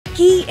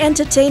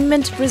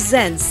Entertainment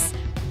presents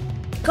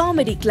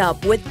Comedy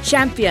Club with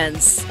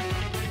Champions.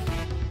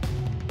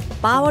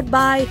 Powered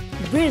by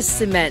Bir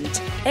Cement,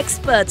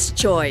 Expert's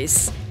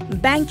Choice.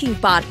 Banking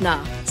Partner,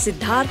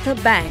 Siddhartha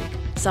Bank.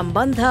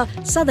 Sambandha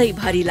Sadai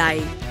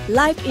Bharilai.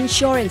 Life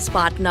Insurance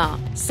Partner,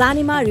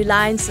 Sanima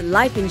Reliance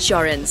Life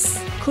Insurance.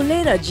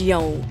 Khulera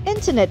Jiau.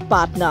 Internet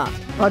Partner,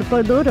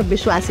 Arpan र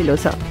विश्वासिलो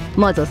छ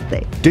म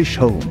जस्तै. Dish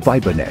Home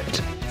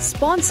Fibernet.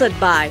 Sponsored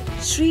by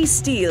Shree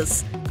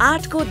Steels,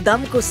 आठ को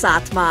दम को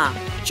साथ मा,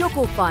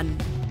 Choco Fun.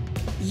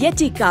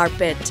 Yeti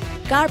Carpet,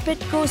 Carpet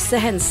को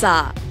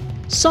सहनसा.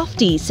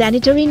 Softy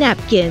Sanitary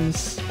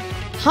Napkins.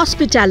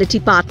 Hospitality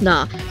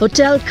Partner,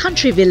 Hotel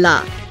Country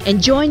Villa.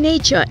 Enjoy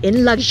nature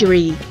in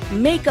luxury.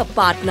 Makeup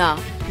Partner,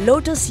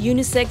 Lotus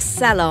Unisex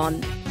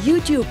Salon.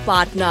 YouTube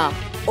Partner,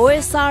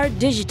 OSR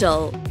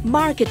Digital.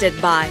 Marketed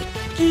by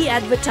Key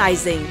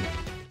Advertising.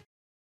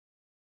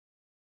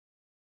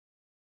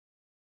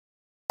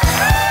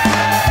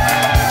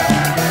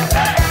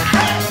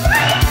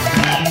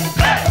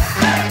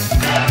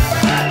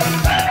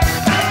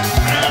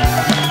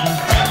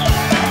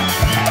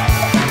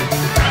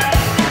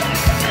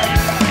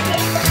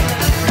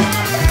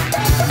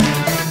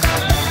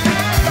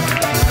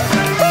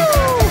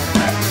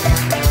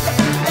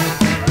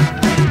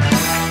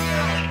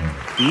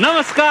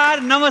 नमस्कार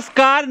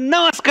नमस्कार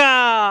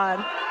नमस्कार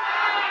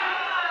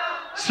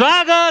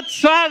स्वागत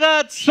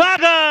स्वागत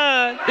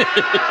स्वागत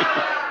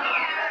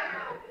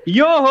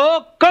यो हो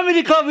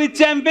comedy club with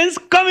champions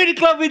comedy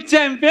club with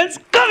champions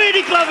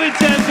comedy club with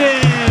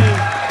champions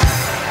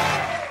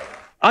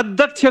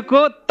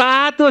अध्यक्षको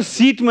तातो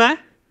सिटमा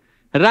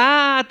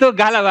रातो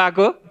गाला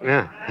भएको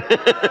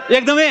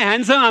एकदमै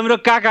ह्यान्डसम हाम्रो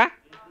काका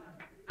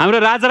हाम्रो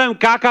राजाराम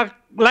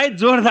काकालाई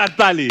जोरदार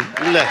ताली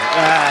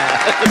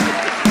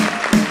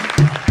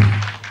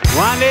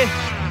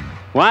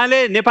उहाँले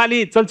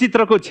नेपाली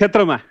चलचित्रको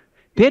क्षेत्रमा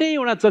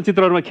धेरैवटा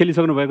चलचित्रहरूमा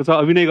खेलिसक्नु भएको छ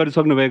अभिनय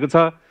गरिसक्नु भएको छ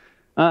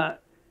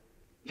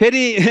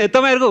फेरि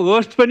तपाईहरुको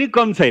होस्ट पनि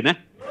कम छैन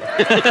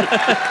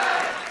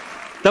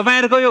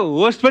तपाईहरुको यो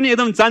होस्ट पनि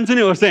एकदम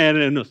चान्चुने होस्ट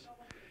हेर्नुहोस्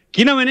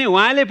किनभने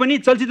उहाँले पनि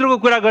चलचित्रको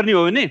कुरा गर्ने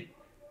हो भने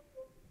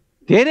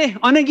धेरै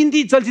अनगिन्ती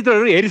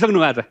चलचित्रहरू हेरिसक्नु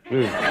भएको छ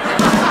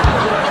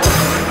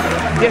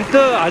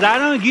त्यस्तो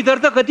हजारौं गीतहरू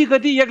त कति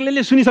कति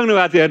एक्लैले सुनिसक्नु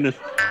भएको छ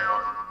हेर्नुहोस्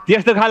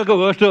त्यस्तो खालको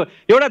होस्ट हो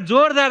एउटा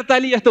जोरदार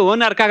ताली यस्तो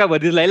होनार काका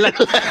भतिजलाई ल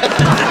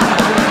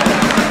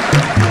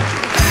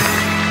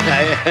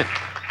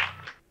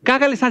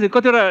काकाले साँच्चै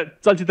कतिवटा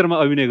चलचित्रमा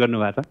अभिनय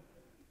गर्नुभएको छ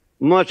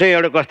म चाहिँ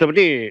एउटा कस्तो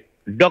पनि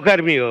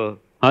डकर्मी हो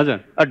हजुर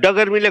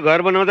डकर्मीले घर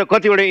बनाउँदा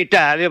कतिवटा इँटा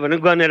हाल्यो भने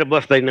गनेर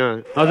बस्दैन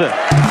हजुर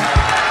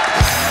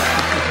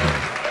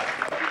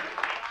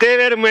त्यही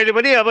भएर मैले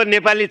पनि अब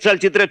नेपाली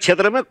चलचित्र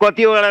क्षेत्रमा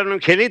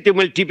कतिवटा खेलेँ त्यो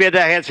मैले टिपेर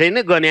राखेको छैन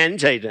गन्या पनि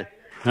छैन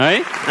है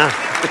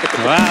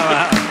वाह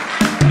वाह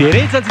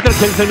धेरै चलचित्र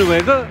खेलिसक्नु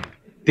भएको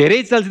धेरै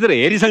चलचित्र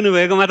हेरिसक्नु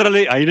भएको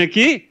मात्रले होइन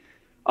कि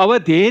अब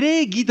धेरै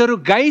गीतहरू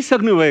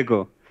गाइसक्नु भएको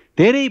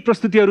धेरै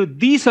प्रस्तुतिहरू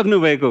दिइसक्नु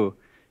भएको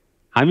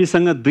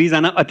हामीसँग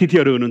दुईजना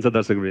अतिथिहरू हुनुहुन्छ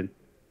दर्शकवृन्द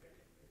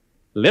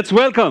let's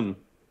welcome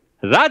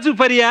Raju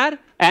Pariyar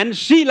and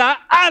Sheila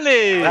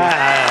आले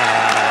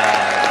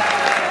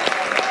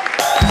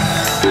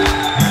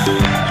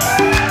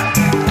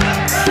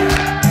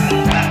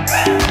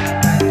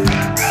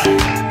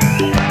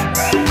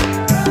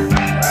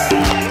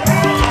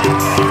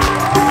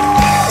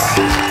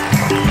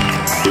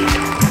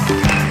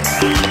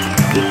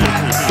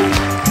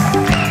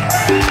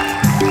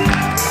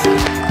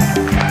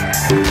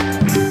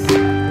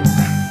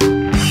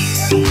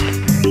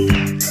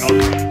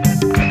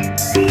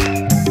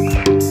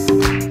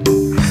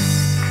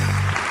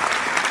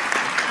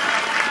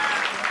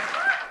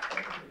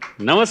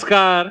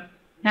नमस्कार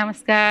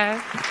नमस्कार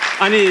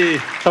अनि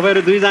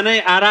तपाईहरु दुईजनै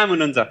आराम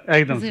हुनुहुन्छ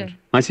एकदम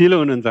हँसिलो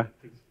हुनुहुन्छ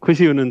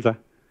खुसी हुनुहुन्छ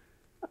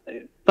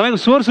तपाईको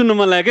स्वर सुन्नु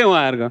मन लाग्यो के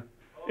उहाँहरुको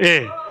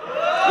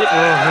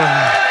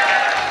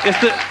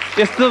यस्तो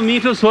यस्तो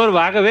मिठो स्वर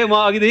भएको भए म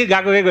अघिदेखि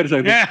गाएकै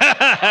गरिसक्थे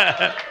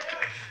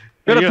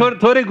तर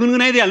थोरै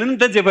गुनगुनाइदिहाल्नु नि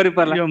त जे परि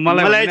पर्ला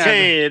मलाई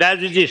चाहिँ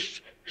राजुजी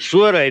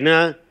स्वर हैन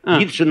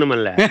गीत सुन्न मन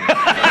लाग्यो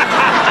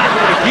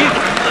गीत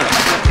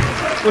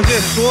उसले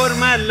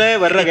स्वरमा लय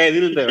भरेर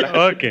गाइदिनु नि त एउटा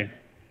ओके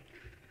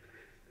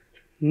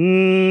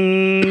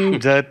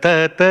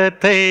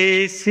जतततै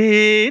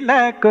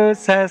शीलाको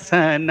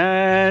शासन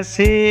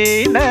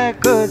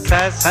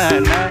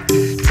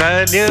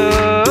चल्यो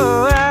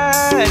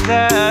आज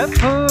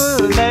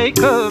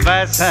फुलैको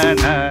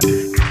बासना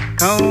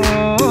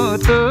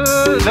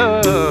कौतुलो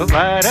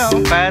भरौँ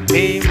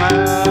पाथीमा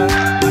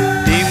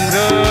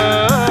तिम्रो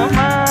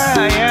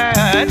माया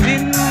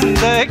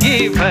जिन्दगी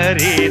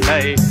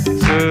भरिलाई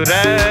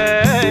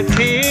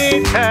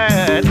सुरक्षित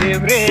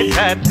देब्रे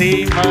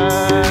छातीमा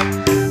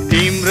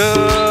तिम्रो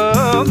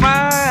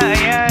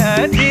माया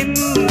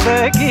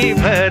जिन्दगी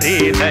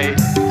भरिलाई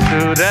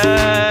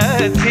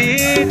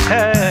सुरक्षित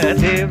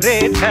देब्रे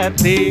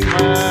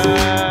छातीमा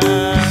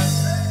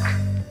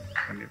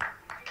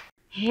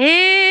हे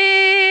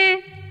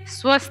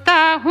स्वस्थ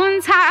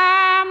हुन्छ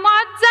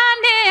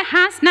मजाले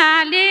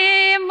हाँस्नाले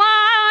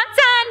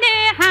मजाले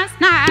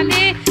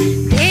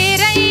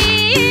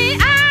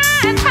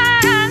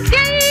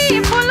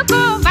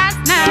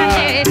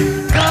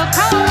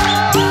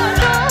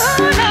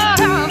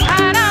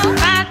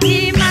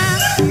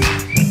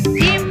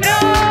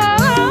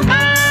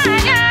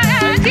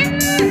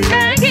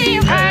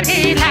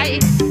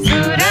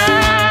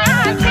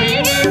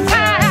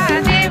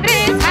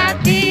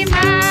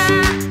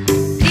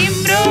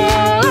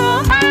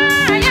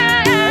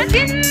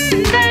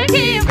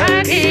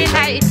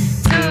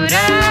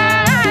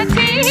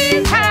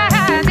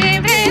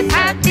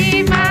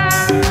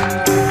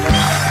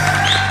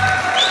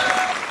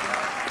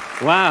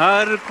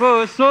घरको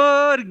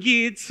स्वर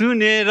गीत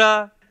सुनेर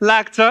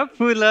लाग्छ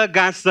फुल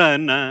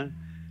गाँसन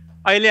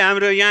अहिले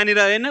हाम्रो यहाँनिर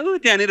होइन ऊ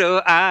त्यहाँनिर हो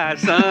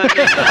आसन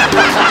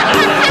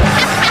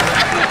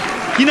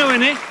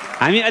किनभने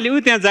हामी अलि ऊ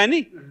त्यहाँ जाने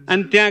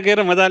अनि त्यहाँ गएर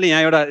मजाले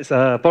यहाँ एउटा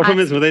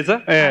पर्फर्मेन्स हुँदैछ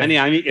अनि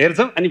हामी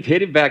हेर्छौँ अनि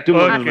फेरि ब्याक टु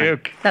मोडलमा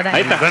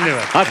है त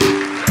धन्यवाद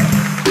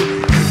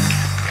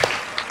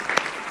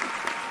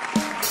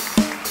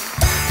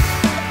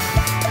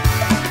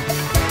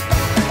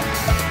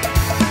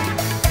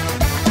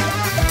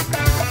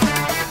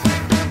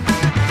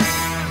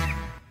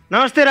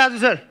नमस्ते राजु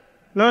सर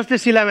नमस्ते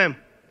शीला म्याम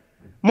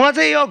म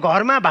चाहिँ यो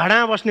घरमा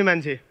भाडामा बस्ने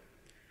मान्छे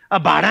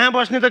अब भाडामा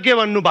बस्ने त के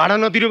भन्नु भाडा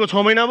नतिरेको 6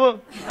 महिना भयो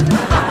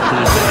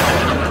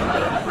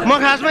म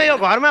खासमा यो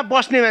घरमा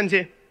बस्ने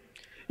मान्छे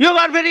यो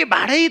घर फेरि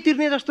भाडै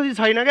तिर्ने जस्तो चाहिँ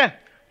छैन क्या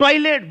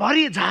टोइलेट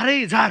भरि झारै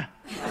झार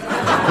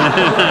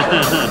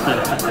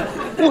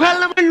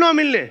उखाल्न पनि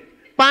नमिल्ने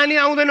पानी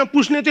आउँदैन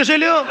पुस्ने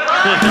त्यसैले हो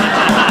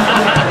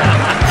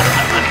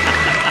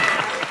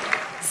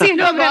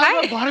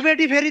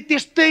घरबेटी फेरि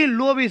त्यस्तै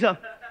लोभी छ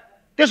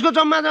त्यसको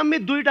जम्मा जम्मी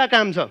 2टा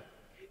काम छ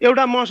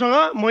एउटा मसँग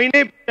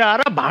महिनै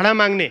आएर भाडा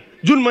माग्ने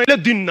जुन मैले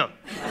दिन्न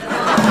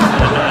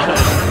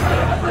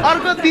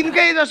अर्को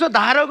दिनकै जसो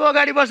धाराको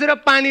अगाडि बसेर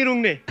पानी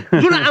रुङ्ने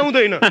जुन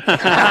आउँदैन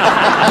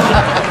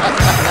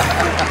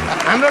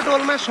हाम्रो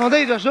टोलमा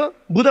सधैँ जसो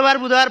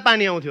बुधबार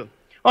पानी आउँथ्यो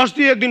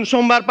अस्ति एक दिन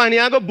सोमबार पानी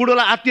आएको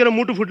बुढोलाई आत्तिएर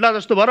मुटु फुट्ला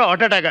जस्तो भएर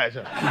हर्ट एट्याक आएछ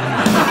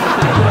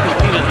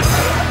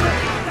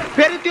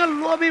फेरि त्यो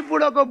लोभी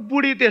बुढोको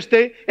बुढी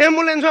त्यस्तै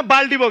एम्बुलेन्समा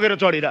बाल्टी बोकेर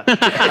चढिरा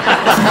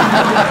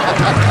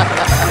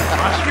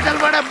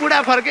हस्पिटलबाट बुढा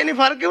फर्के नि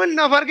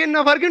नफर्के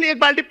नि एक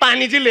बाल्टी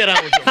पानी चाहिँ लिएर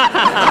आउँछ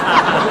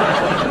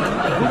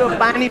बुढो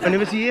पानी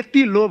भनेपछि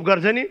यति लोभ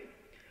गर्छ नि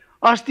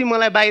अस्ति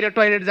मलाई बाहिर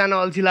टोइलेट जान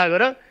अल्छी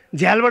लागेर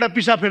झ्यालबाट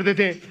पिसाब फेर्दै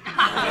थिएँ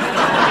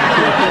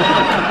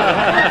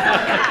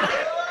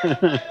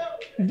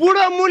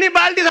बुढो मुनि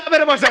बाल्टी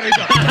थापेर बसेको छ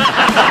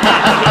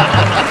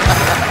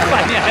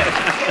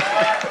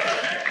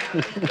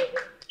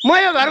म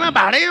यो घरमा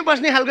भाडैमा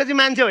बस्ने खालको चाहिँ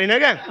मान्छे होइन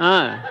क्या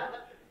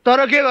तर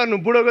के गर्नु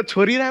बुढोको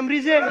छोरी राम्री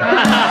चाहिँ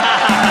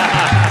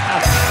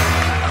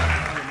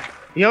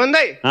यमन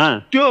दाइ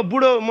त्यो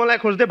बुढो मलाई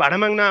खोज्दै भाडा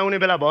माग्न आउने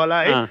बेला भयो होला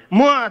है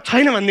म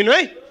छैन भनिदिनु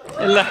है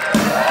ल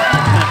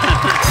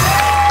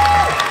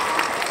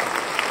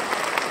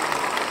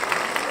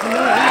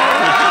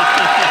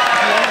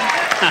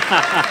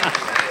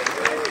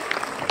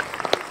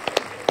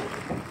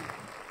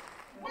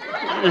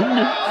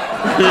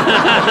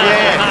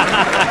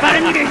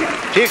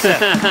ठिक छ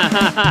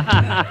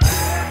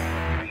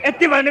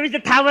यति भनेपछि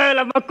थाहा भयो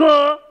होला म को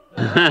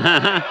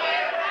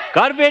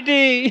घरबेटी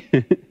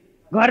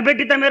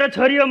घरबेटी त मेरो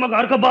छोरी हो म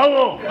घरको बाउ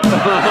हो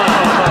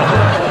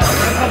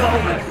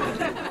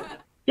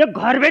यो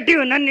घरबेटी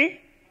हुन नि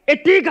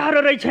यति गाह्रो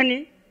रहेछ नि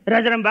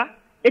राजाराम बा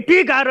यति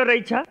गाह्रो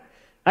रहेछ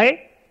है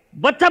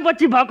बच्चा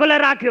बच्ची भएकोलाई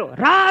राख्यो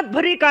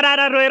रातभरि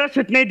कराएर रोएर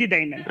सुत्नै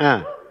दिँदैन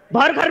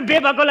भर्खर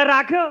बेभएकोलाई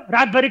राख्यो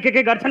रातभरि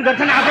के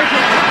गर्छन् आफै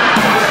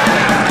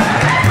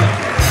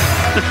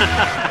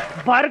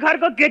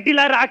भर्खरको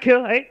केटीलाई राख्यो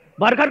है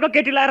भर्खरको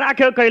केटीलाई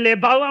राख्यो कहिले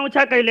बाउ आउँछ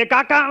कहिले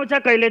काका आउँछ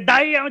कहिले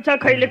दाई आउँछ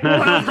कहिले को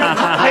आउँछ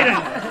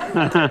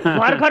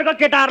भर्खरको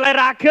केटाहरूलाई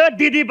राख्यो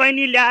दिदी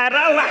बहिनी ल्याएर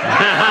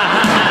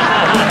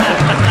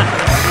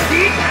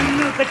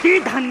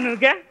धान्नु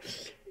क्या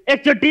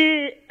एकचोटि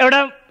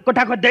एउटा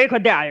कोठा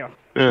खोज्दै आयो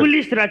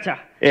पुलिस रहेछ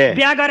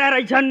बिहा गरेर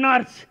रहेछ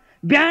नर्स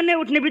बिहानै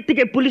उठ्ने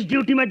बित्तिकै पुलिस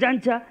ड्युटीमा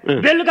जान्छ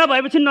बेलुका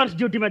भएपछि नर्स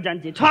ड्युटीमा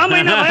जान्छ 6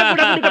 महिना भयो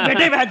बुढाबुढीको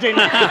भेटै भएको छैन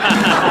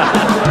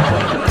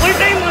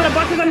उल्टै मलाई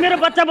बसेको मेरो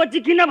बच्चा बच्ची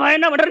किन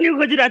भएन भनेर न्यु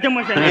खोजिरहेको थिएँ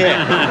मसँग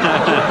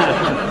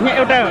यहाँ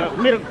एउटा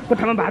मेरो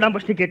कोठामा भाडामा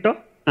बस्ने केटो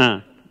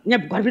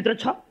यहाँ घरभित्र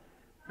छ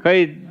खै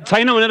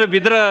छैन भनेर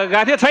भित्र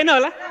गएको थियो छैन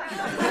होला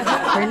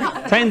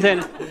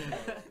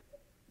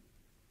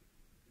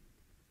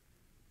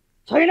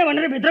छैन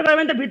भनेर भित्र गयो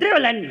भने त भित्रै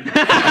होला नि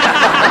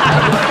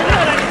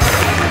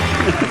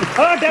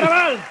ओ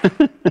डेरावाल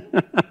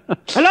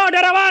हेलो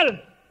डेरावाल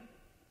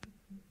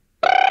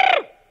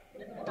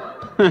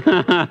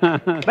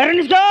बाहिर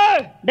निस्को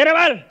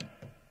डेरावाल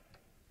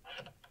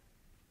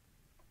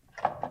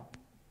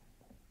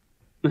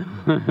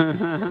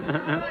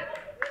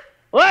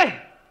ओए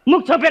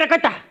मुख छोपेर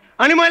कता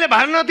अनि मैले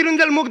भाडा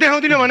नतिरुन्जेल मुख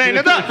देखाउँदिन भने हैन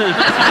त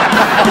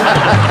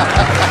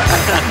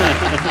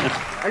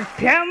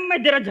ठ्याम्मै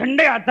तेरो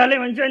झन्डै हातले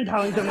भन्छ नि थाहा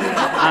हुन्छ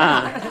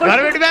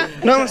घरबेटी बा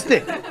नमस्ते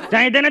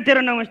चाहिँदैन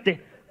तेरो नमस्ते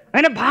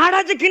हैन भाडा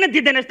चाहिँ किन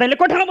दिँदैनस् तैँले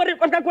कोठामा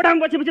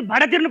बसेपछि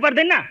भाडा तिर्नु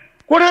पर्दैन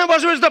कोठामा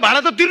बसेपछि त भाडा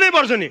त तिर्नै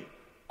पर्छ नि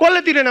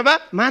कसले तिरेन बा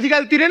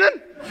माथिकाले तिरेनन्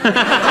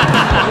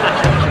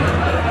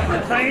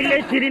तैँले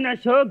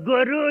तिरिनस् हो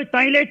गोरु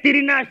तैँले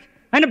तिरिनस्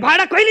हैन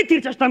भाडा कहिले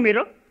तिर्छस् त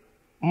मेरो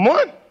म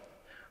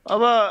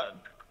अब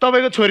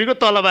तपाईको छोरीको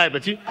तलब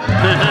आएपछि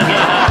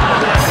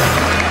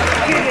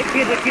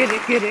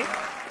के रे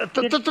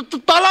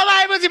तलब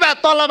आएपछि बा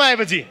तलब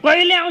आएपछि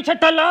कहिले आउँछ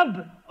तलब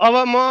अब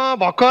म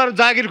भर्खर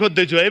जागिर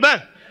खोज्दैछु है बा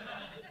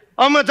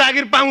अब म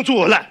जागिर पाउँछु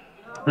होला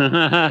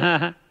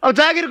अब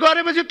जागिर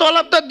गरेपछि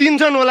तलब त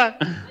दिन्छन् होला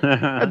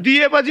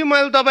दिएपछि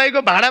मैले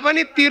तपाईँको भाडा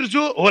पनि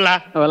तिर्छु होला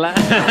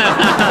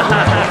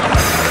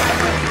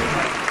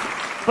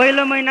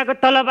पहिलो महिनाको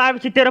तलब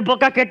आएपछि तेरो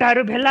बोका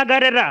केटाहरू भेला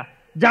गरेर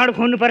जाँड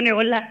खुवाउनु पर्ने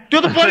होला त्यो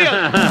त पर्यो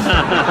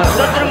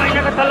दोस्रो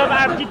महिनाको तलब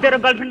आएपछि तेरो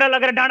गर्लफ्रेन्ड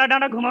लगेर डाँडा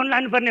डाँडा घुमाउनु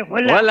लानुपर्ने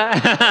होला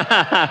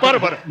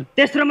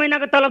तेस्रो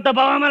महिनाको तलब त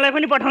बाबाआमालाई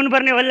पनि पठाउनु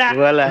पर्ने होला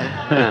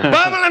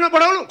बाबाआमालाई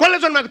नपठाउनु कसले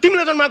जन्माएको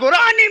तिमीले जन्माएको र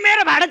अनि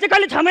मेरो भाडा चाहिँ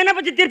कहिले 6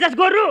 महिनापछि तिर्छस्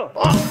गोरु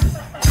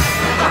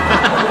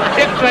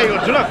एक ट्राई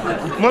गर्छु ल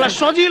मलाई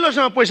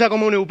सजिलोसँग पैसा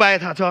कमाउने उपाय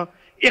थाहा छ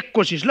एक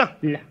कोसिस ल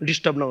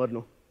डिस्टर्ब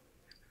नगर्नु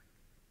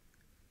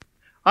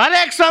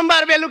हरेक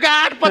सोमबार बेलुका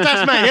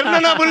 8:50 मा हेर्न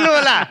नभुल्नु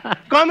होला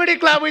comedy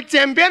club with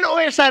champion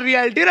OSR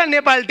reality र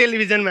नेपाल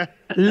टेलिभिजनमा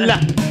ल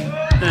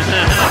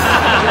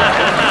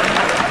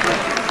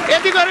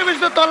यति गरेपछि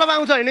त तलब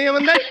आउँछ हैन यो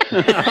भन्दै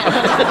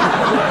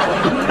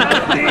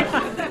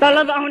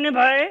तलब आउने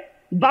भए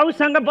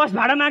बाउसँग बस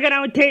भाडा मागेर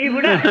आउँथे यी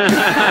बुढा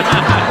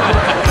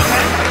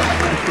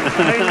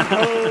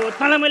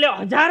तँलाई मैले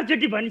 1000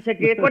 चोटि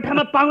भनिसके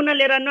कोठामा पाहुना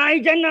लिएर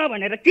नआइजन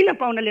भनेर किन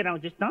पाहुना लिएर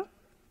आउँछस् त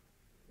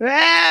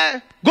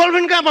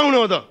गर्लफ्रेन्ड कहाँ पाउनु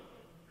हो त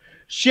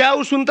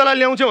स्याउ सुन्तला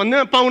ल्याउँछ भन्ने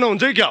पाउनु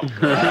हुन्छ कि क्या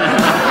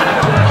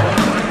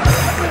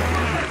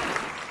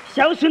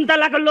स्याउ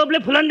सुन्तलाको लोभले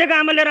फुलन्देको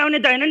आमा लिएर आउने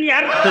त होइन नि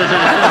यार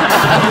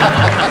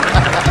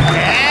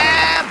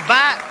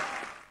बा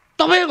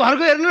तपाईँको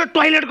घरको हेर्नु न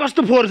टोइलेट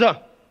कस्तो फोहोर छ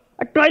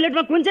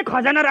टोइलेटमा कुन चाहिँ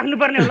खजाना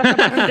राख्नुपर्ने होला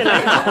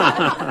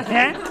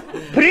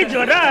फ्रिज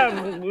हो र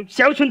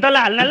स्याउ सुन्तला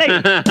हाल्नलाई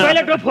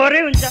टोइलेटमा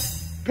फोहोरै हुन्छ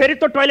फेरि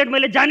त्यो टोइलेट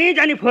मैले जानी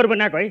जानी फोहोर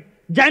बनाएको है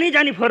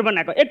जानी फोहोर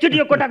बनाएको एकचोटि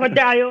यो कोठा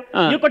कति आयो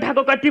यो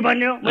कोठाको कति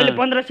भन्यो मैले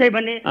 1500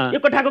 भने यो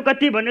कोठाको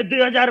कति भन्यो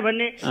 2000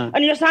 भने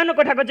अनि यो सानो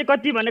कोठाको चाहिँ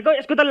कति भनेको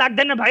यसको त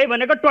लाग्दैन भाइ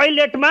भनेको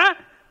टोइलेटमा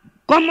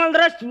कम्मल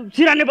र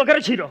सिरानी बोकेर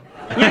छिरो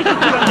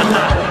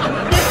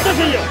त्यस्तो छ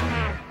यो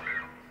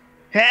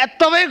हे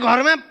तपाईँ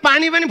घरमा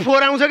पानी पनि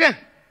फोहोर आउँछ क्या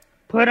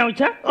फोहोर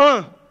आउँछ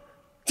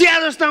चिया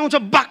जस्तो आउँछ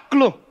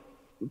बाक्लो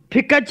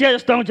फिक्का चिया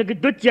जस्तो आउँछ कि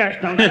दुध चिया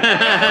जस्तो आउँछ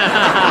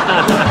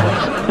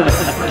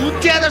दुध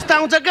चिया जस्तो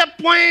आउँछ क्या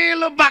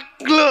पहेँलो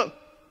बाक्लो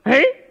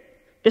है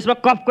त्यसमा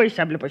कपको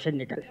हिसाबले पैसा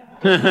निकाले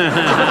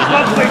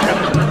कपको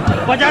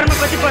हिसाबले बजारमा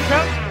कति पर्छ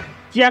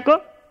चियाको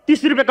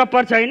 30 रुपियाँ कप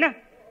पर्छ होइन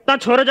त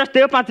छोरो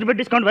जस्तै हो 5 रुपियाँ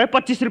डिस्काउन्ट भयो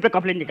 25 रुपियाँ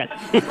कपले निकाल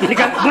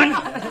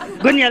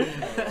गुनियाल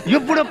यो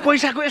बुढो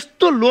पैसाको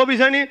यस्तो लोभी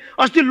छ नि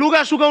अस्ति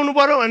लुगा सुकाउनु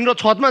पर्यो भनेर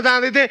छतमा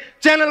जाँदै थिएँ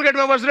च्यानल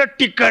गेटमा बसेर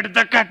टिकट त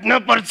काट्न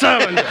पर्छ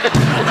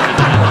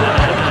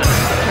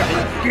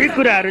के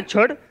कुराहरू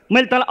छोड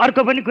मैले तँलाई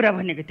अर्को पनि कुरा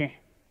भनेको थिएँ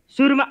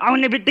सुरुमा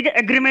आउने बित्तिकै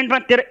एग्रिमेन्टमा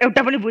तेरो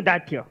एउटा पनि बुझा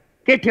थियो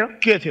के थियो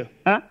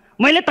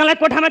मैले तँलाई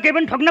कोठामा केही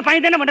पनि ठोक्न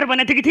पाइँदैन भनेर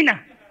भनेको थिएँ कि थिइनँ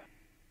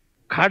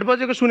खाट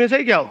बजेको सुनेछ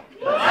है क्या हो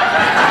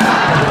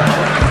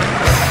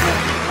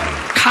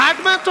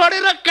खाटमा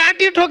चढेर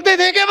काँटी ठोक्दै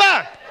थिएँ के बा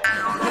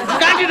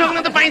काँटी ठोक्न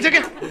त पाइन्छ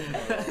क्या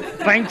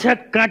पाइन्छ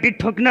काँटी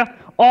ठोक्न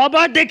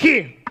अबदेखि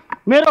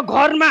मेरो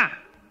घरमा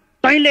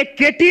तैँले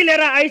केटी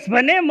लिएर आइस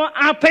भने म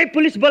आफै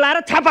पुलिस बोलाएर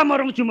छापा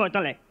मराउँछु म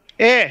तँलाई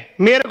ए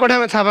मेरो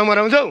कोठामा छापा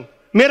मराउँछौ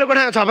मेरो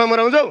कोठामा छापा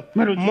मराउँछौ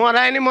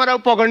मरायो नि मराउ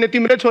पकड्ने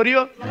तिम्रो छोरी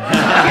हो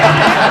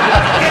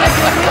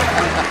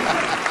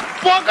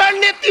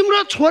पकड्ने तिम्रो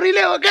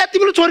छोरीले हो क्या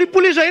तिम्रो छोरी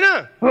पुलिस होइन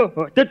हो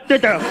त्यही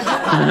त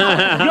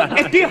यो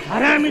यति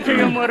हरामी छ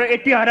यो मेरो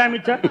यति हरामी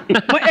छ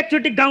म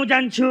एकचोटि गाउँ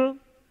जान्छु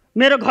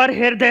मेरो घर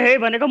हेर्दै है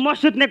भनेको म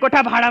सुत्ने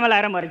कोठा भाडामा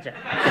लाएर मरेछ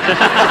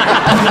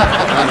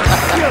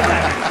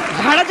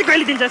भाडा चाहिँ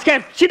कहिले दिन्छस् क्या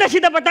सिधा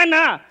सिधा बता न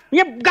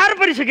यहाँ गाह्रो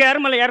परिसक्यो यार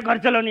मलाई यार घर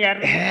चलाउने यार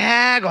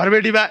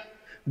घरबेटी बा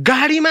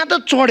गाडीमा त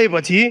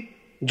चढेपछि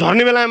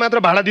झर्ने बेलामा मात्र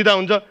भाडा दिँदा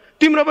हुन्छ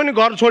तिम्रो पनि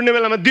घर छोड्ने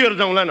बेलामा दिएर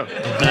जाउँला न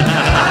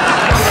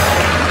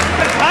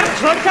घर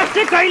छोड्छस्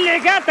चाहिँ कहिले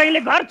क्या तैँले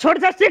घर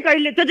छोड्छस् चाहिँ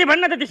कहिले त्यो चाहिँ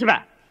भन्न त त्यसो भए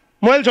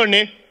मैले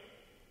छोड्ने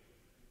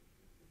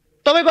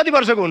तपाईँ कति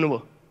वर्षको हुनुभयो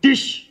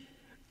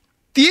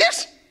 30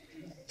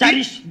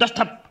 40 10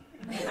 थप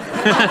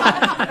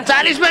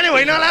 40 पनि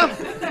होइन होला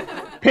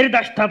फेरि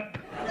 10 थप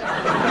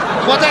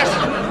 50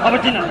 अब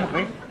 3 थप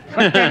है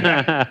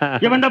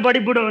योभन्दा बढी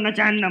बुढो हुन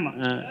चाहन्न म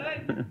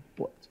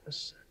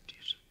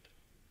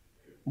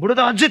बुढो त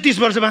अझै 30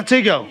 वर्ष बाँच्छ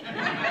क्या हो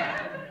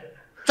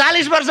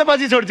 40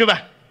 वर्षपछि छोड्छु बा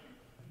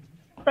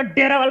त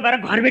डेरावाल भएर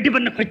घरबेटी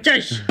बन्न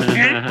खोज्छस्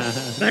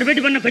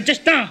घरबेटी बन्न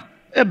खोज्छस् त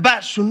ए बा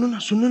सुन्नु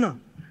न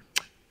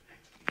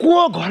को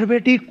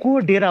घरबेटी को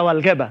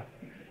डेरावाल क्या बा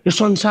यो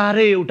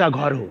संसारै एउटा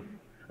घर हो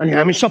अनि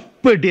हामी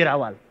सबै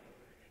डेरावाल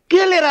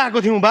के लिएर आएको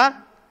थियौँ बा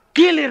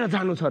के लिएर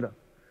जानु छ र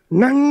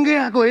नाङ्गे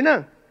आएको होइन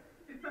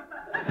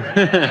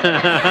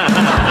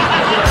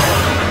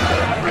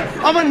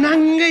अब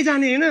नाङ्गै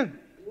जाने होइन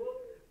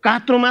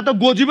कात्रोमा त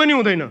गोजी पनि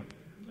हुँदैन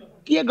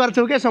के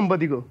गर्छौ क्या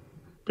सम्पत्तिको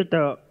त्यो त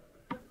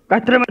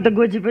कात्रोमा त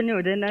गोजी पनि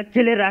हुँदैन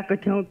के लिएर आएको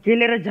थियौँ के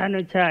लिएर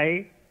जानु छ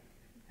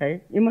है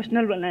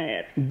इमोसनल बनाए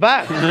यार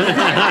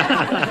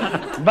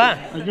बा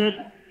हजुर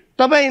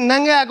तपाईँ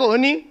नाङ्गे आएको हो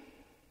नि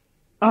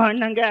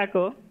नाङ्गे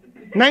आएको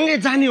नाङ्गे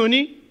जाने हो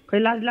नि खै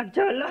लाज लाग्छ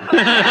होला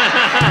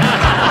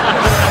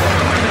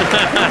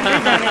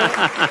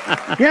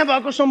यहाँ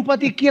भएको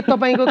सम्पत्ति के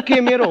तपाईँको के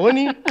मेरो हो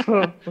नि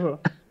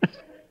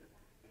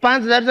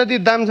 5,000 जति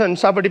दाम छ भने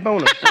सपटी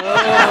पाउन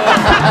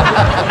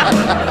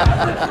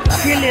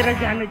के लिएर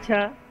जानु छ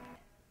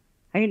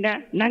हैन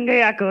नाङ्गै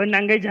आएको हो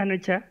नाङ्गै जानु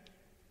छ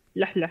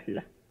ल ल ल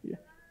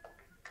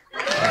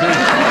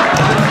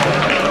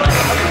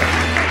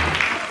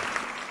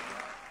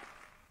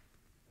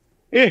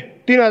ए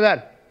 3,000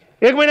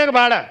 1 महिनाको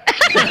भाडा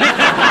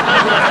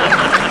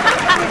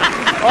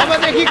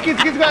अबदेखि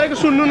किचकिच गरेको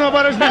सुन्नु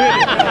नपरोस् नि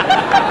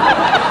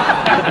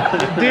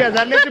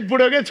 2,000 ले चाहिँ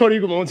बुढोकै छोरी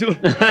घुमाउँछु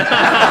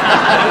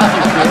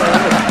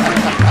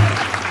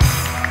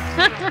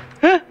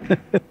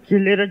के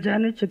लिएर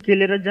जानु छ के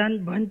लिएर जानु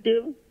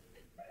भन्थ्यो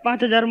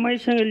 5,000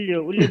 मैसँग लियो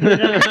उसले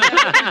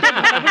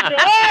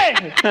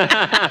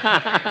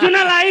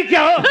चुना लाग्यो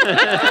क्या हो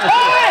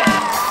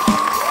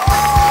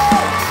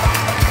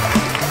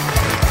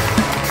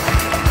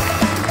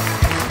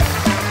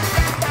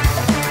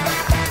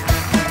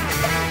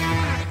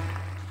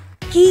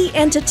Key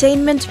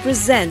Entertainment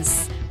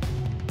presents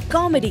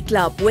Comedy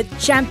Club with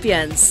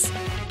Champions.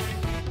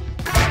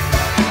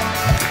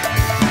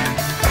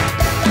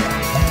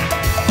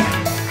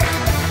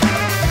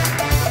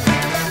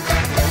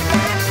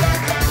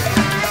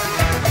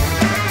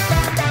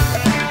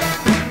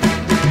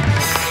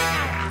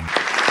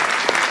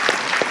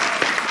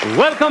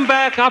 Welcome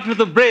back after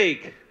the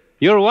break.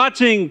 You're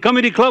watching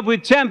Comedy Club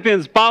with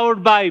Champions,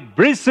 powered by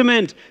Bridge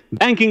Cement,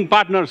 banking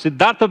partner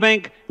Siddhartha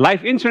Bank,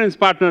 life insurance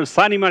partner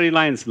Sanima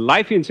Reliance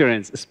Life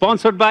Insurance,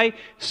 sponsored by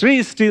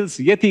Sri Steel's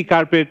Yeti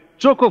Carpet,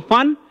 Choco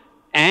Fun,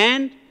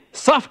 and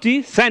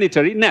Softy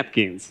Sanitary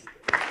Napkins.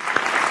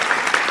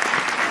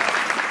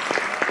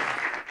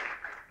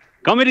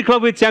 Comedy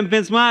Club with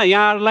Champions ma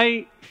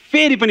yaharलाई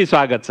फेरि पनि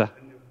स्वागत छ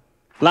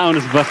ल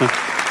आउनुस् बस्नु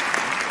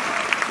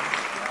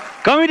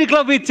comedy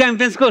club with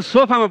champions को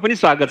सोफामा पनि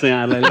स्वागत छ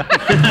यहाँलाई ल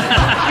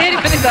फेरि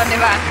पनि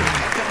धन्यवाद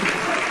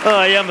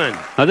यमन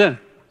हजुर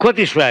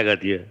कति स्वागत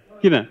यो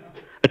किन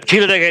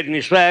छिल्दाखेरि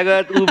नि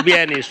स्वागत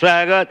उभिया नि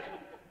स्वागत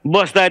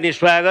बस्दा नि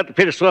स्वागत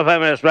फेरि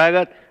सोफामा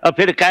स्वागत अब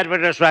फेरि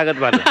कार्पेटमा स्वागत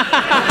भन्नु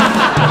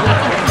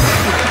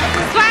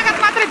स्वागत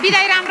मात्र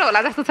बिदाई राम्रो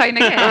होला जस्तो छैन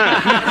के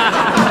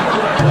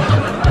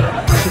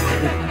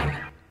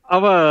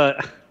अब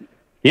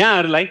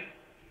यहाँहरूलाई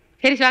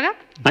फेरि स्वागत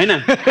हैन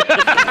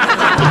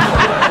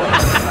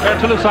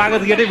ठुलो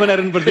स्वागत गेटै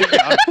बनाइरहनु पर्छ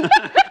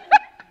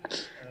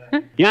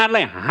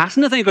यहाँहरूलाई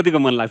हाँस्न चाहिँ कतिको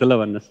मन लाग्छ ल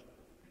भन्नुहोस्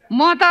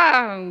म त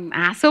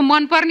हाँसो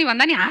मन पर्ने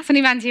भन्दा नि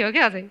हाँस्ने मान्छे हो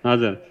क्या अझै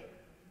हजुर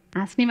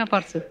हाँस्नेमा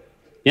पर्छु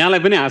यहाँलाई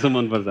पनि हाँसो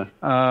मनपर्छ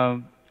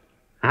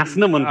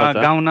हाँस्न मनपर्छ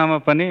गाउनमा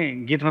पनि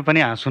गीतमा पनि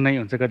हाँसो नै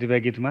हुन्छ कतिपय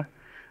गीतमा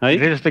है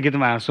जस्तो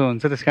गीतमा हाँसो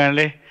हुन्छ त्यस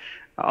कारणले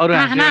अरू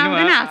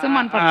हाँसो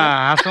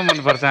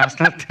मनपर्छ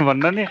हाँस्न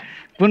भन्दा नि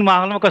कुन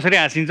माहौलमा कसरी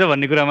हाँसिन्छ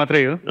भन्ने कुरा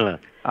मात्रै हो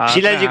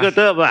शिलाजीको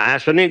त अब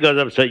हाँसो नै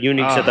गजब छ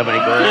युनिक छ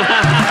तपाईँको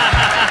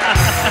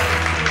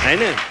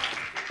होइन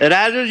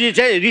राजुजी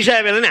चाहिँ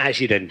रिसाए बेला नै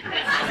हाँसिरहने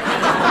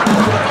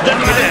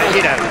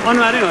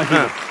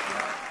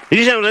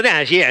रिसाउँदा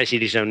चाहिँ हाँसी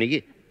रिसाउने कि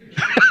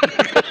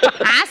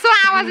हाँसो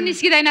आवाज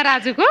निस्किँदैन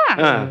राजुको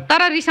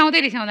तर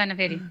रिसाउँदैन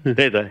फेरि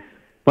त्यही त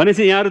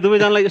भनेपछि यहाँहरू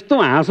दुवैजनालाई यस्तो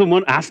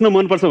हाँस्न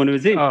मनपर्छ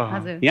भनेपछि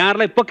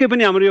यहाँहरूलाई पक्कै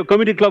पनि हाम्रो यो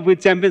कमेडी क्लब विथ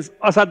च्याम्पियन्स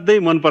असाध्यै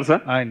मनपर्छ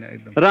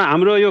र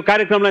हाम्रो यो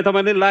कार्यक्रमलाई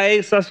तपाईँले like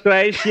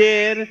subscribe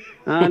share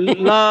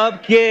love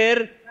care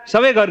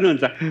सबै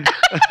गर्नुहुन्छ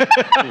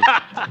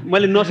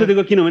मैले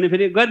नसोधेको किनभने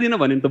फेरि गर्दिनँ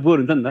भने त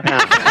बोर हुन्छ नि त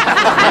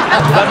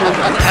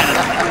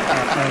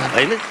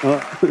होइन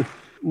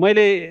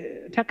मैले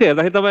ठ्याक्कै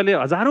हेर्दाखेरि तपाईँले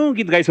हजारौँ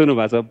गीत गाइसक्नु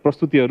भएको छ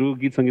प्रस्तुतिहरू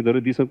गीत सङ्गीतहरू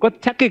दिइसक्नु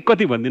ठ्याक्कै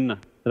कति भनिदिनु न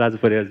राजु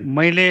परियारजी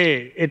मैले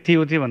यति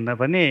उति भन्दा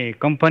पनि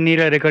कम्पनी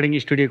र रेकर्डिङ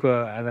स्टुडियोको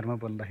आधारमा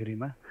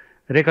बोल्दाखेरिमा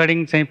रेकर्डिङ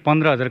चाहिँ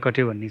 15,000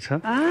 कट्यो भन्ने छ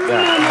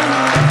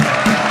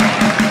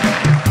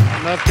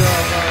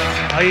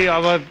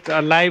अब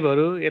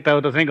लाइभहरू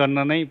यताउता चाहिँ गर्न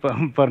नै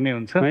पर्ने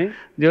हुन्छ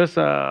जस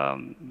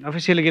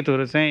अफिसियल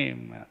गीतहरू चाहिँ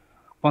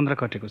 15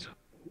 कटेको छ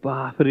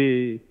बाफरे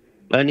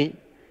अनि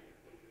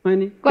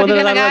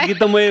 15,000 गीत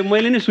त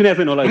मैले नै सुनेको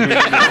छैन होला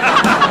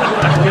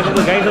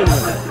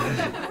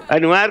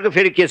अनि उहाँहरूको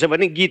फेरि के छ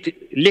भने गीत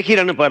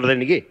लेखिरहनु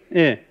पर्दैन कि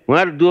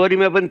उहाँहरू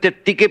दोहोरीमा पनि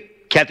त्यत्तिकै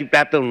ख्याति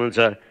प्राप्त हुनुहुन्छ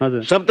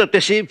शब्द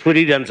त्यसै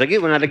फुरिरहन्छ कि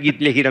उहाँलाई गीत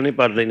लेखिरहनै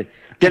पर्दैन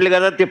त्यसले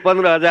गर्दा त्यो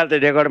 15,000 त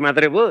रेकर्ड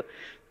मात्रै भयो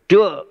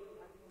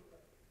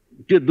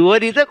त्यो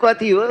दोहोरी त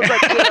कति हो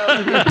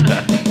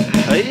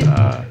है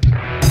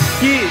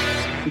कि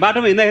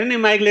बाटोमा हिँड्दाखेरि नै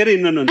माइक लिएर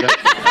हिँड्नुहुन्छ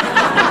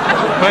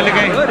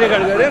कहिलेकाहीँ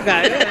रेकर्ड गर्यो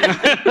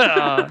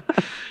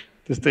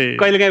त्यस्तै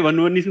कहिलेकाहीँ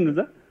भन्नु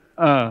निस्किनुहुन्छ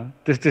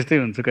त्यस्तै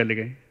हुन्छ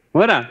कहिलेकाहीँ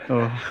हो र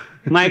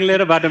माइक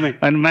लिएर बाटोमै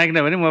अनि माइक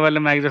नभने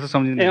मोबाइलले माइक जस्तो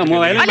सम्झिन्छ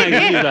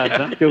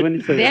त्यो पनि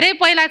धेरै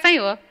पहिला चाहिँ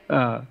हो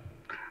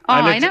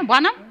हैन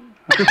भनौँ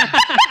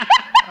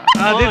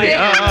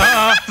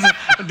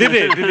दिदी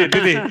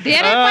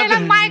धेरै पहिला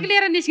माइक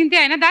लिएर निस्किन्थ्यो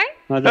हैन दाइ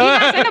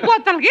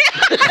बोतल कि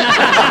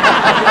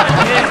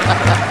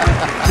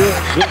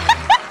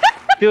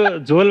त्यो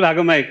झोल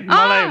भएको माइक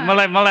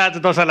मलाई आज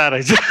दशा लाएर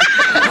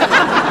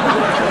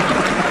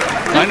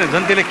होइन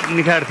झन् त्यसले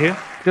निखार थियो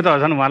त्यो त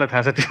झन् उहाँलाई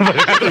थाहा छ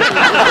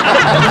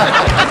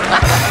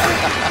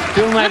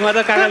त्यो माइकमा त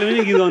काकाले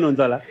पनि गीत गाउनुहुन्छ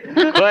होला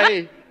खै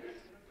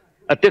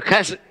त्यो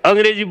खास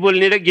अङ्ग्रेजी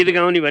बोल्ने र गीत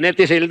गाउने भने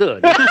त्यसैले त हो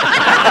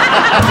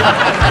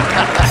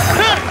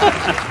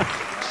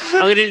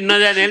अङ्ग्रेजी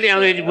नजानेले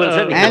अङ्ग्रेजी बोल्छ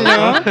नि हेलो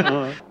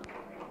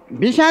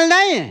विशाल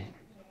दाई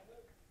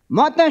म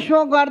त सो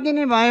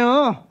गरिदिने भयो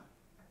हो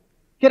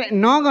के अरे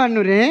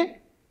नगर्नु रे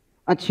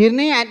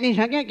छिर्नै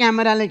आँटिसक्यो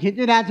क्यामेराले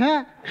खिचिरहेछ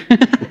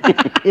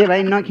ए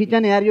भाइ नखिच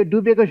न यार यो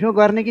डुबेको सो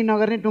गर्ने कि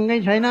नगर्ने टुङ्गै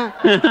छैन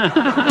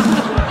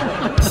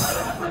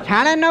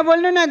छाडा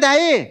नबोल्नु न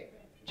दाई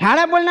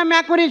छाडा बोल्न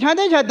म्याकुरी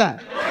छँदैछ त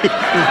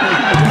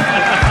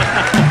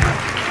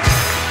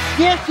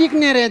के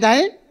सिक्ने रे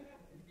दाई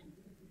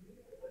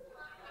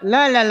ल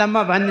ल ल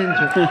म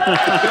भनिदिन्छु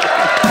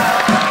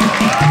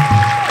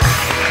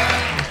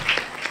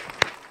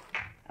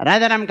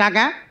राजाराम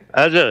काका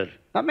हजुर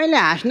तपाईँले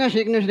हाँस्न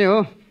सिक्नुहोस् रे हो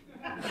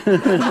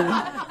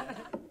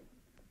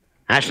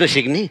हाँस्न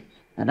सिक्ने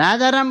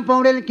राजाराम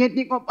पौडेल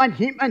केटीको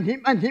पछि पछि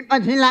पछि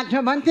पछि लाग्छ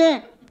भन्थे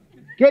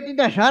केटी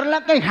त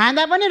सर्लक्कै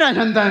खाँदा पनि रहेछ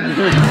नि त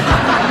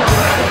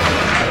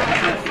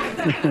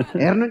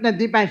हेर्नु त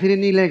दिपाश्री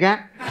निलेका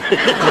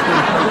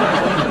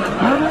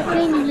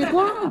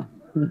निलेको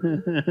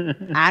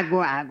आगो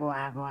आगो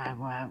आगो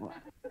आगो आगो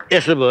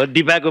यसो भयो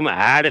दिपाकोमा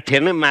हाड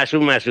थिएन मासु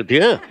मासु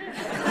थियो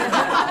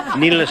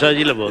निल्न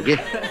सजिलो भयो कि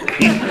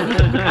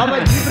अब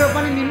जिब्रो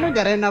पनि निल्नु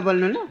धेरै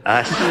नबोल्नु ल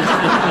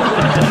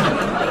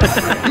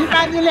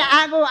दिपाजीले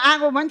आगो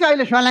आगो भन्छ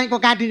अहिले सलाइको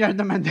काटी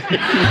जस्तो मान्छे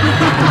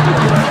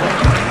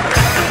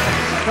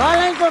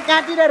सलाइको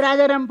काटी र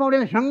राजाराम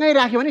पौडेल सँगै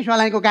राख्यो भने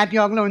सलाइको काटी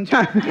अग्लो हुन्छ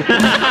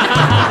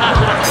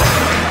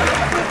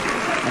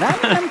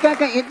राजाराम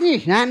काका यति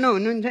सानो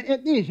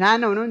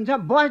हुनुहुन्छ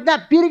बस्दा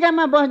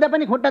पिर्कामा बस्दा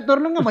पनि खुट्टा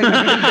तोर्लुङ्ग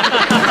भइसक्यो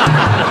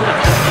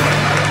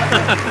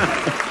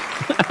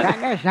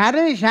काका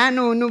साह्रै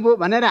सानो हुनुभयो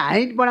भनेर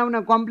हाइट बढाउन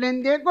कम्प्लेन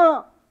दिएको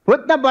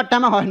फुत्त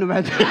बट्टामा खस्नु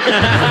भएको छ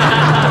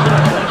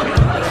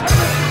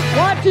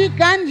पछि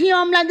कान्छी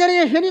अम्ला दिएर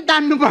यसरी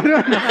तान्नु पर्यो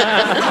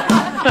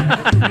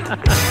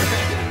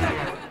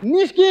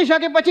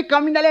निस्किसकेपछि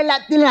कमिदाले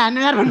लात्तीले हान्नु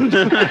यार भन्नुहुन्छ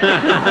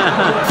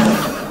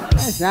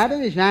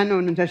साह्रै सानो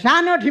हुनुहुन्छ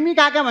सानो ठिमी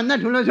काका भन्दा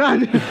ठुलो छ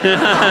अनि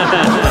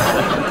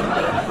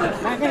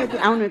काका यति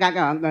आउनु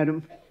काका हक गरौँ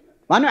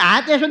भन्नु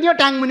हात यसो दियो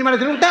टाङ मुनिबाट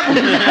उता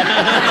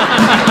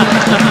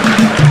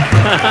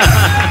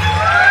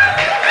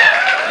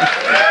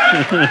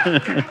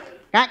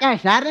काका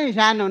साह्रै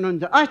सानो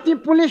हुनुहुन्छ अस्ति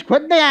पुलिस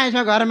खोज्दै आएछ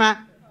घरमा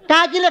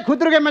काकीले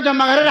खुत्रुकेमा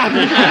जम्मा गरेर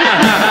राख्नु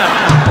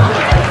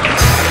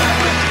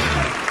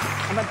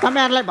अब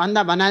तपाईँहरूलाई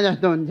भन्दा भना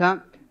जस्तो हुन्छ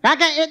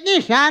काका यति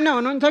सानो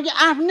हुनुहुन्छ कि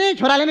आफ्नै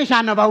छोराले नै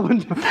सानो भाउ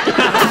भन्छ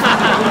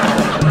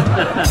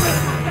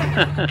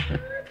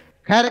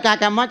खैर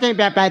काका म चाहिँ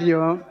व्यापारी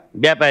हो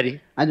व्यापारी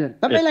हजुर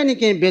तपाईँलाई नि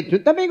केही बेच्छु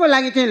तपाईँको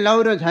लागि चाहिँ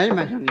लौरो छ है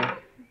मसँग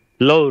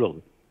लौरो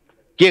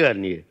के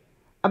गर्ने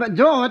अब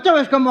जो होच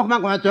उसको मुखमा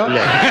घोचो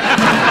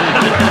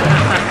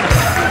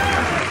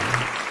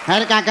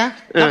खैर काका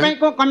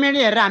तपाईँको कमेडी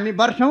हेरेर हामी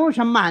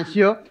वर्षौँसम्म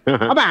हाँस्यो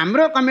अब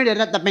हाम्रो कमेडी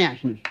हेरेर तपाईँ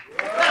हाँस्नुहोस्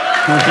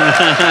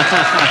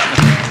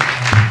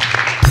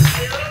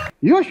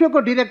यो सोको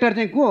डिरेक्टर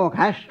चाहिँ को हो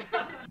खास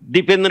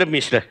दिपेन्द्र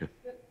मिश्र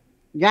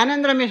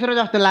ज्ञानेन्द्र मिश्र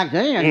जस्तो लाग्छ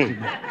है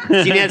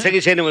चिनिया छ कि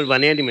छैन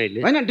भने नि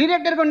मैले होइन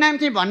डिरेक्टरको नाम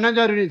चाहिँ भन्न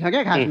जरुरी छ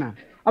क्या खासमा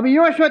अब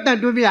यो सो त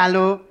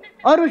डुबिहाल्यो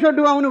अरू सो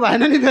डुबाउनु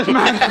भएन नि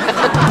त्यसमा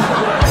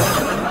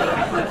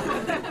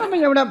अब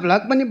एउटा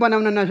भ्लग पनि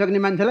बनाउन नसक्ने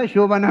मान्छेलाई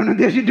सो बनाउन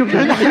देशी डुब्छ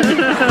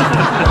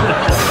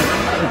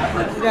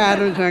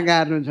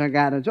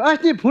गाह्रो छ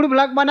अस्ति फुड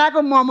भ्लग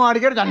बनाएको मोमो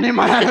अड्केर झन्डै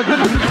मराएको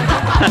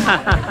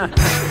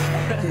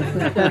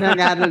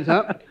गाह्रो छ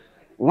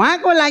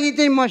उहाँको लागि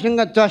चाहिँ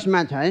मसँग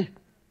चस्मा छ है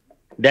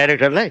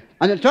डाइरेक्टरलाई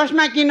हजुर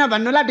चस्मा किन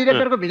भन्नुलाई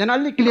डिरेक्टरको भिजन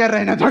अलिक क्लियर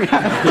रहेन छ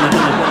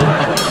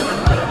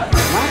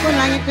उहाँको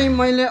लागि चाहिँ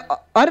मैले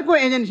अर्को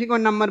एजेन्सीको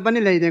नम्बर पनि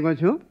ल्याइदिएको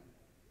छु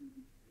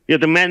यो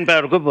त म्यान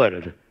पावरको पऱ्यो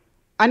त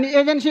अनि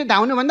एजेन्सी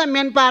धाउनु भन्दा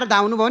मेन पावर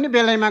धाउनु भयो भने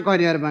बेलैमा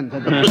करियर बन्छ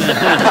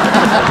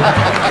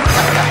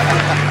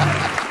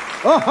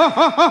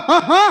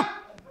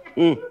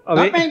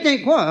तपाईँ चाहिँ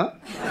को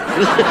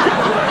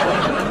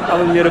अब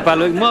मेरो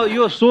पालो म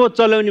यो सो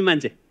चलाउने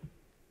मान्छे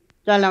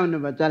चलाउनु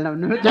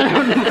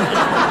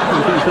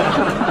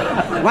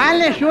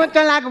उहाँले सो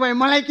चलाएको भए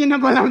मलाई किन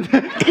बोलाउँछ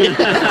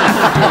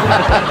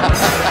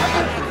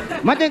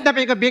म चाहिँ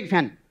तपाईँको बिग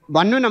फ्यान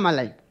भन्नु न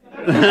मलाई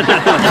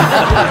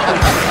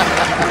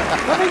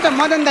तपाईँ त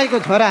मदन दाईको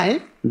छोरा है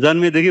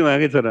जन्मेदेखि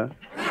उहाँकै छोरा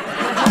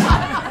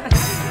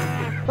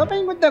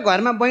तपाईँको त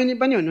घरमा बहिनी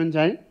पनि हुनुहुन्छ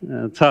है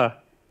छ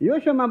यो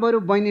सोमा बरु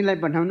बहिनीलाई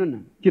पठाउनु न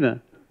किन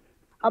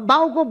अब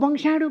बाउको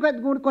वंशाणुगत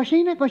गुण कसै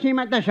न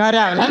कसैमा त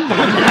सर्या होला नि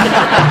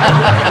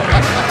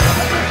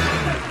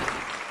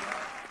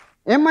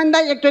एमन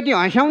दाई एकचोटि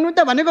हँसाउनु त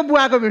भनेको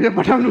बुवाको भिडियो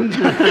पठाउनुहुन्छ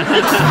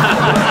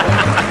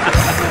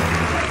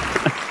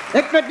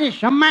एकचोटि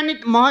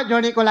सम्मानित मह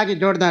जोडेको लागि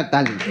जोरदार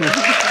ताली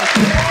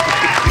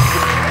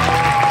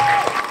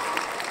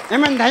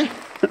एमन दाई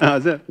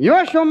हजुर यो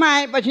सोमा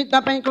आएपछि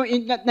तपाईँको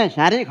इज्जत नै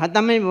साह्रै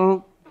खत्तमै भयो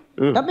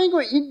तपाईँको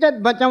इज्जत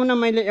बचाउन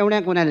मैले एउटा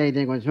कुरा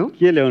ल्याइदिएको छु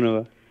के ल्याउनु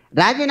भयो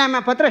राजीनामा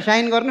पत्र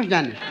साइन गर्नुहोस्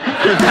जानु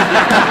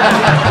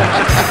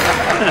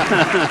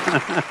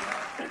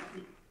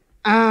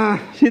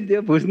सिद्धि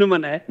बुझ्नु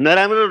मनाए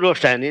नराम्रो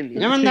रोस्ट आयो नि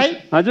यमन दाइ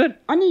हजुर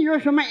अनि यो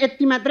सोमा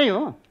यति मात्रै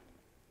हो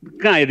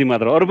कहाँ यति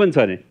मात्र अरू पनि छ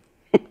नि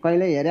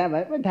कहिले हेरे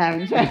भए पनि थाहा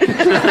हुन्छ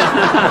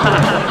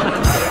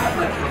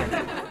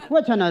को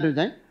छन् अरू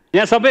चाहिँ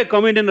यहाँ सबै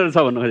कमेडियनहरू छ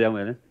भन्नु खोजेँ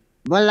मैले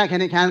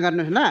बोल्दाखेरि ख्याल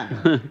गर्नुहोस् ल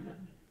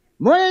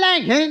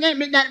बोल्दाखेरि चाहिँ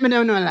विचार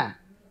बनाउनु होला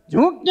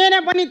झुक्केर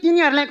पनि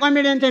तिनीहरूलाई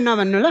कमेडियन चाहिँ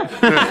नभन्नु ल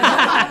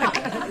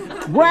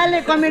बुवाले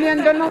कमेडियन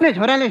जन्माउने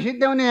छोराले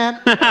सिद्ध्याउने यार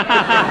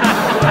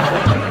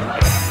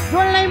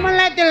जसलाई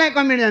मनलाई त्यसलाई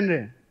कमेडियन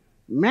रे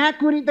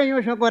म्याकुरी त यो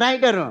सोको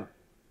राइटर हो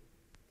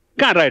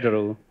कहाँ राइटर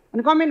हो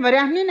अनि कमेन्ट भरि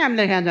आफ्नै नाम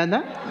लेखाएको छ त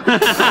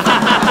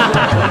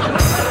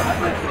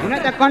हुन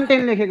त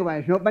कन्टेन्ट लेखेको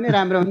भए सो पनि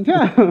राम्रो हुन्थ्यो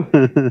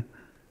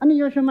अनि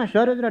यो सोमा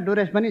सरोज र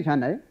डोरेस पनि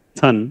छन् है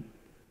छन्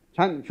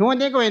छन्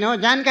सोधेको होइन हो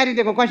जानकारी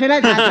दिएको कसैलाई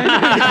थाहा छैन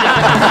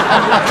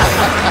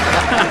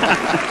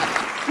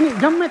अनि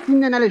जम्मा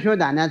 3 जनाले सो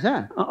धाना छ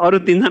अरू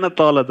 3 जना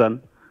तल छन्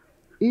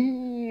ए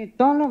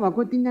तल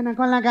भएको 3 जना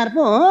कलाकार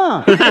पो हो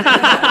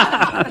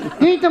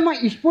त्यही त म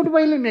स्पोर्ट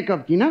बोयले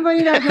मेकअप किन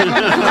गरिरहेको छु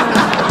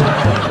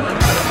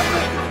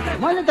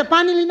मैले त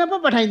पानी लिन पो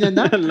पठाइदिएँ त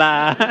ला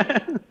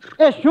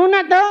ए सुन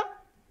त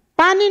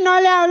पानी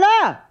नल्याऊ ल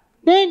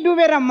त्यही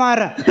डुबेर मर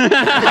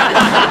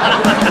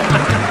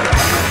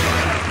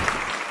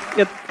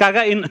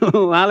काका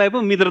उहाँलाई पो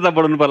मित्रता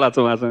बढाउनु पर्ला छ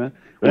उहाँसँग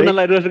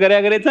उनीहरूलाई रोस्ट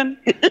गरेका रहेछन्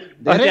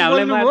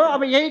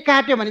अब यही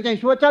काट्यो भने चाहिँ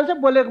सो चल्छ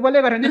बोलेको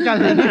गरेर नि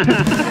चल्दैन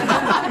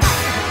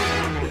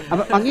अब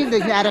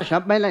अघिदेखि आएर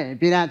सबैलाई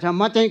हेपिरहेको छ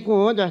म चाहिँ को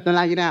हो जस्तो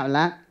लागिरहेको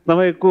होला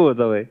तपाईँ को हो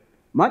तपाईँ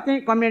म चाहिँ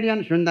कमेडियन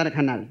सुन्दर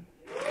खनाल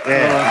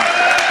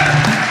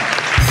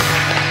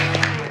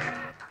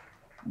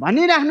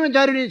भनिराख्नु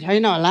जरुरी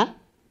छैन होला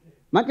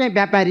म चाहिँ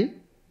व्यापारी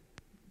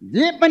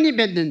जे पनि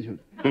बेचिदिन्छु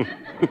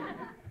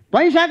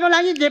पैसाको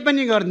लागि जे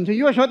पनि गरिदिन्छु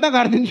यो सो त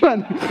गरिदिन्छु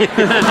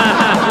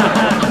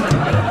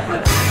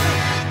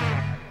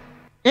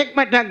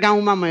एकपटक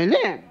गाउँमा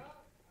मैले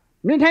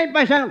मिठाई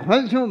पसल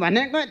खोल्छु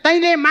भनेको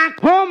तैँले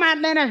माखो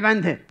मार्दैनस्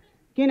भन्थे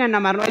किन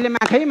नमार्नु अहिले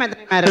माखै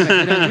मात्रै मारेर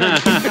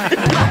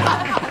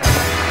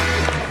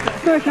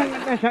तँसँग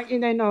त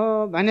सकिँदैन हो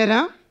भनेर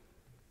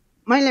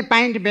मैले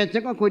पाइन्ट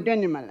बेचेको कुट्यो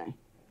नि मलाई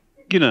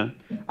किन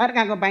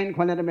अर्काको पाइन्ट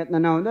खोलेर बेच्न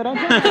नहुँदो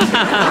रहेछ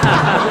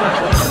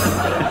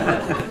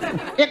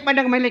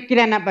एकपटक मैले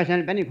किराना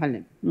पसल पनि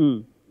खोलेँ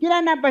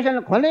किराना पसल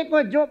खोलेको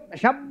जो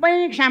सबै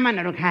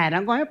सामानहरू खाएर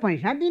गयो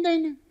पैसा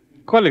दिँदैन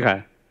कसले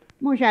खायो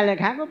मुसाले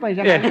खाएको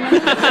पैसा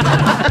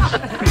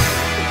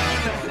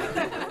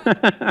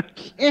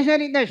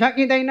यसरी त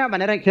सकिँदैन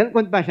भनेर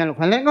खेलकुद पसल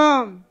खोलेको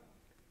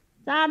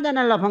 4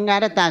 जना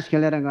लफङ्गाएर तास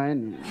खेलेर गयो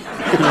नि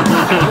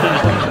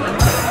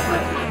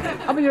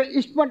अब यो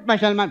स्पोर्ट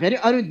पसलमा फेरि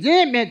अरू जे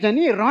बेच्छ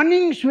नि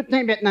रनिङ सुट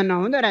चाहिँ बेच्न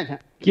नहुँदो रहेछ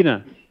किन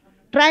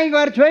ट्राई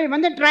गर्छु है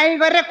भन्दै ट्राई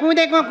गरेर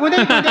कुदेको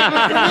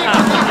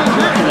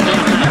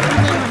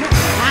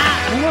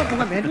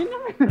भेटिन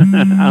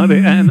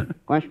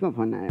कसको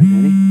फोन आयो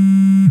फेरि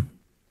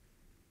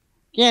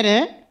के रे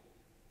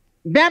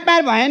व्यापार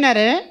भएन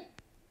रे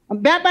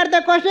व्यापार त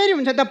कसरी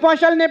हुन्छ त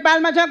पसल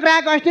नेपालमा छ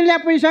ग्राहक अस्ट्रेलिया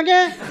पुगिसके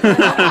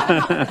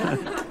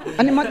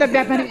अनि म त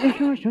व्यापारी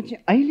यसो सोचेँ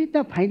अहिले त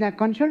फाइदा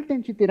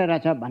कन्सल्टेन्सीतिर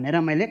रहेछ भनेर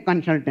मैले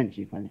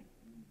कन्सल्टेन्सी खोलेँ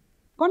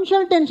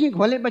कन्सल्टेन्सी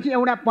खोलेपछि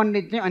एउटा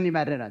पण्डित चाहिँ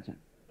अनिवार्य रहेछ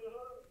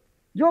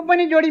जो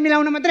पनि जोडी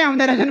मिलाउन मात्रै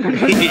आउँदो रहेछन्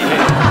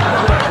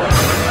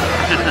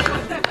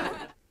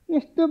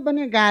यस्तो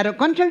पनि गाह्रो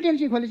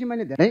कन्सल्टेन्सी खोलेपछि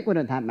मैले धेरै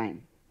कुरो थाहा पाएँ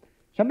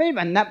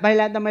सबैभन्दा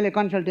पहिला त मैले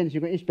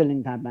कन्सल्टेन्सीको स्पेलिङ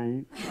थाहा पाएँ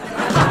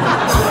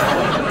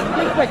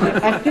त्यसपछि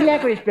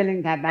अस्ट्रेलियाको स्पेलिङ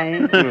थाहा पाएँ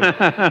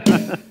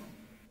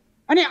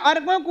अनि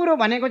अर्को कुरो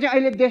भनेको चाहिँ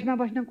अहिले देशमा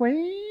बस्न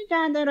कोही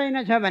चाहँदै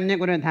रहेनछ भन्ने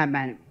कुरो थाहा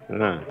पाएँ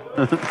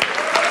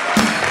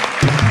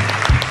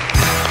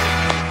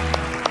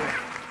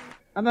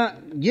अब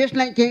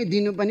गेस्टलाई केही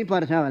दिनु पनि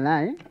पर्छ होला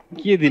है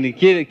के दिने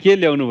के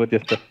ल्याउनु भयो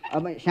त्यस्तो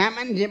अब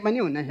सामान जे पनि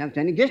हुन सक्छ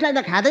नि गेस्टलाई त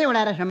खाँदै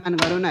उडाएर सम्मान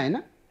गरौँ न होइन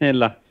ए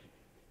ल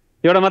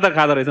एउटा मात्र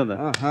खाँदो रहेछ नि त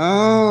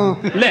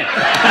ले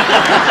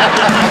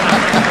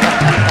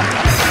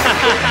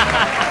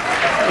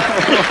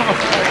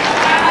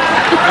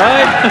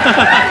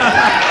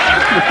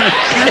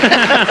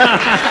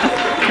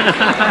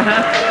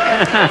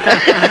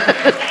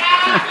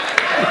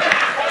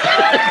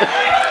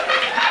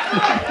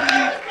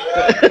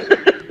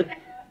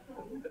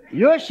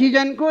यो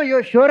सिजनको यो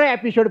 16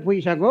 एपिसोड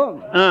पुगिसक्यो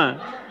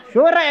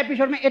 16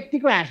 एपिसोडमा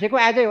यतिको हाँसेको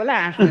आजै होला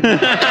हाँस्नु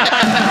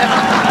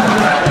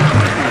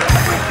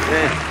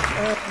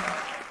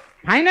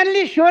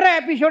फाइनल्ली 16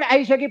 एपिसोड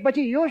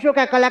आइसकेपछि यो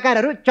सोका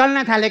कलाकारहरू चल्न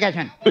थालेका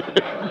छन्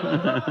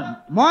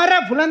म र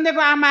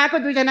फुलन्देको आमा आएको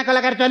 2 जना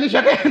कलाकार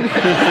चलिसके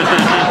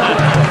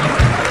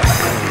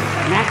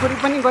नाकुरी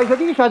पनि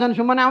गइसक्यो कि सजन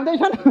सुमन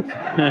आउँदैछन्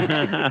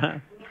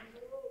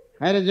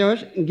खैर जे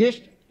होस्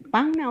गेस्ट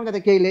पाहुना आउँदा त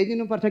केही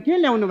ल्याइदिनु पर्छ के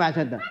ल्याउनु भएको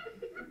छ त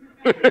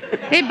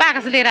त्यही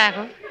बाकस लिएर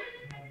आएको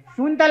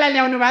सुन्तला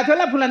ल्याउनु भएको थियो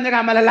होला फुलन्जेको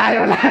आमालाई लायो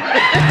होला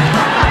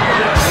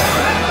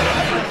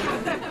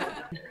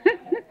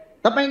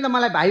तपाईँ त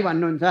मलाई भाइ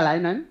भन्नुहुन्छ होला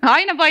होइन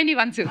होइन बहिनी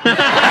भन्छु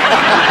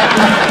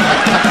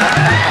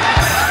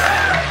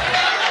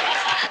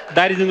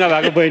दारी जुङ्गा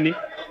भएको बहिनी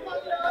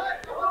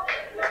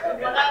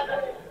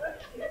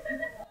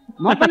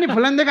म पनि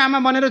फुलन्जेको आमा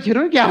बनेर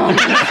छिरौँ क्या हो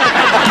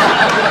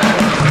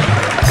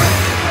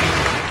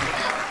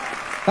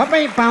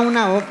तपाईँ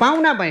पाहुना हो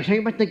पाहुना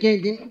भइसकेपछि त केही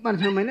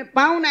दिनुपर्छ मैले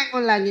पाहुनाको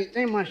लागि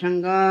चाहिँ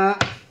मसँग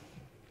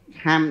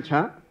खाम छ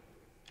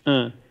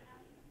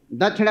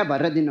दक्षिणा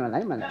भरेर दिनु होला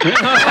है मलाई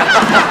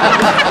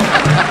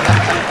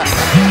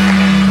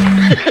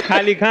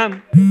खाली खाम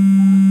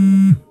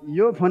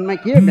यो फोनमा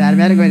के भ्यार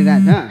भ्यार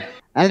गरिरहेछ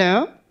हेलो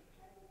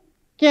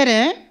के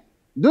रे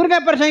दुर्गा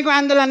प्रसाईको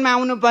आन्दोलनमा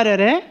आउनु पर्यो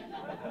रे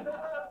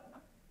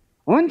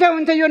हुन्छ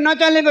हुन्छ यो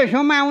नचलेको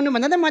सोमा आउनु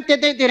भन्दा त म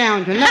त्यतैतिर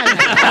आउँछु ल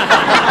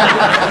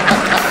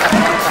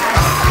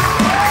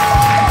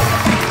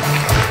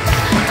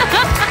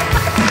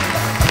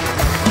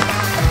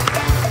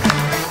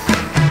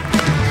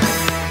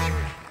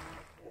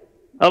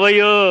अब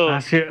यो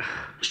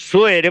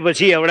सो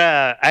हेरेपछि एउटा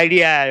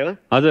आइडिया आयो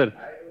हजुर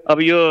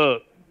अब यो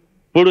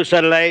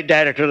प्रोड्युसरलाई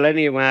डाइरेक्टरलाई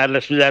नि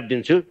उहाँहरूलाई सुझाव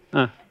दिन्छु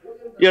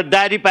यो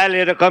दारी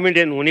पालेर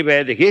कमेडियन हुने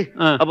भएदेखि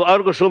अब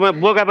अर्को सोमा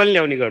बोका पनि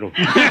ल्याउने गरौँ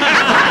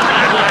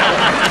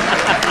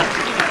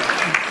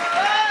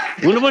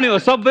हुनु पनि हो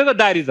सबैको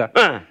दारी छ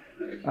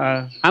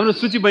हाम्रो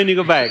सुची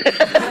बहिनीको बाहेक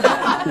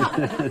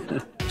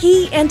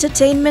Key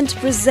Entertainment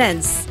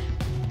presents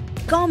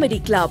Comedy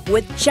Club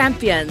with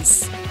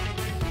Champions.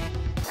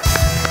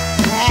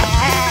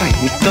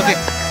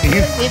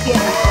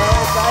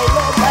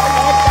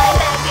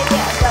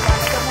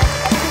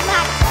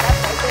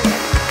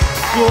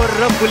 चोर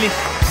र पुलिस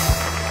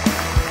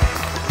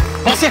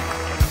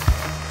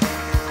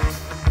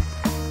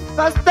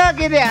कस्तो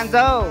गीत हान्छ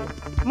हौ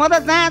म त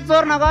जहाँ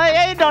चोर नगयो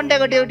यही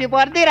डन्डेको ड्युटी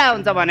पर्दिरहेको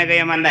हुन्छ भनेको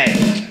यमन दाइ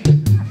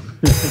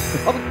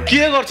अब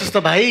के गर्छस् त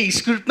भाइ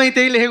स्क्रिप्टमै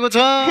त्यही लेखेको छ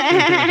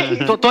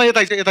त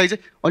यता चाहिँ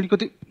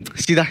अलिकति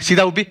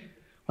सिधा उभि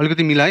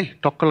अलिकति मिला है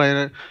टक्क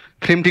लगाएर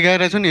फ्रेम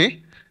टिकाएर छ नि है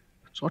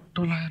चट्ट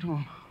लगाएर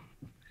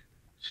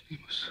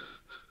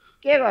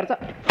के गर्छ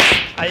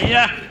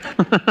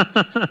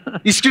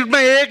स्क्रिप्टमा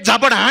एक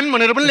झापड हान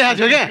भनेर पनि लेखेको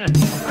थियो क्या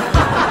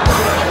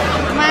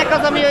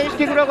कसम यो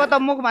स्टिग्रोको त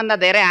मुख भन्दा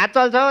धेरै हात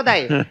चल्छ हौ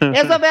दाइ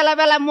यसो बेला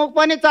बेला मुख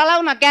पनि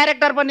चलाउ न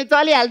क्यारेक्टर पनि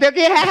चलिहाल्थ्यो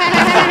कि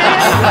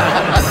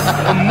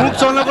मुख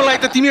चल्नको लागि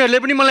त तिमीहरूले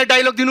पनि मलाई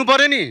डाइलग दिनु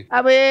पर्यो नि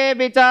अब ए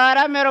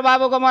बिचरा मेरो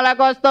बाबुको मलाई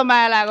कस्तो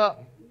माया लाग्यो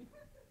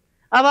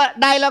अब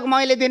डाइलग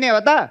मैले दिने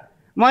हो त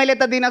मैले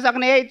त दिन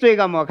सक्ने यही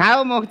चुइगम हो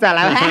खाऊ मुख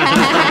चलाऊ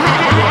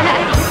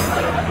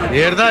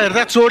हेर्दा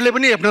हेर्दा चोरले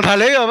पनि हेप्न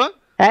थाले है अब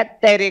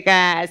हेत्तेरिका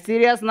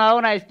सिरियस नहौ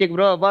न स्टिक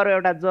ब्रो बरु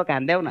एउटा जोक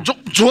हान्देऊ न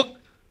जोक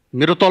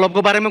मेरो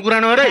तलबको बारेमा कुरा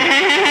नगरे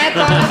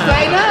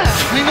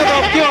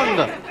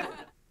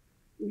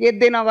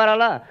गेद्दै नगर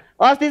ल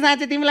अस्ति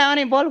साँच्ची तिमीलाई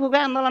अनि बल्खुको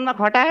आन्दोलनमा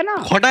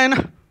खटाएन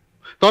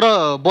तर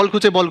बल्खु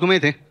चाहिँ बल्खुमै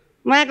थिए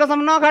माया कसम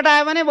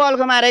नखटायो भने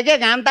बल्खु मारे के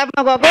घाम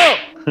ताप्न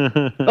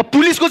गएको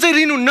पुलिसको चाहिँ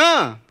ऋण हुन्न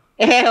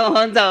ए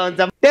हुन्छ हुन्छ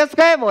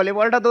त्यसकै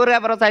भोलिपल्ट दुर्गा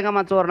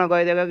प्रसाईकोमा चोर्न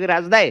गइदिएको कि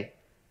राजु दाइ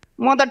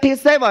म त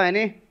ठिसै भयो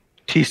नि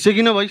ठिस चाहिँ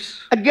किन भइस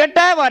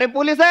गेटै भरे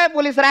पुलिस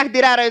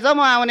राखिदिरहेको रहेछ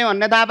म आउने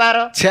भन्ने थाहा पाएर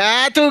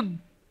छ्यातो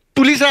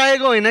पुलिस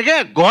आएको होइन क्या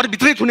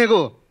घरभित्रै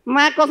थुनेको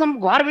मा कसम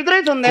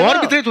घरभित्रै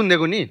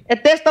थुनिदिएको नि ए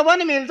त्यस्तो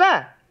पनि मिल्छ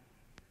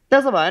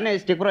त्यसो भयो नि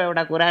स्टिक ब्रो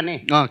एउटा कुरा नि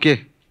के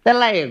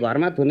त्यसलाई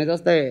घरमा थुने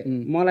जस्तै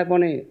मलाई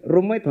पनि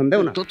रुममै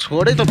थुन्देऊ न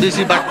छोडै त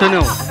बेसी बाट्दैन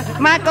हौ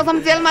मा कसम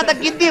जेलमा त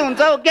गिद्दी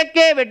हुन्छ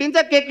के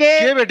भेटिन्छ के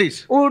भेटिस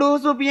उडु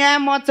सुपिया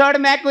मच्छड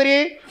म्याकुरी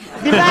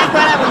दिमाग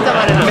खराब हुन्छ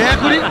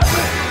भनेर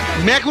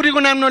म्याकुरीको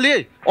नाम नलिए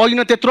अघि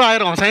न त्यत्रो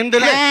आएर हँसायो नि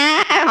त्यसले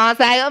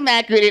हँसायो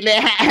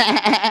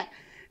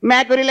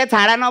म्याकुरीले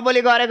छाडा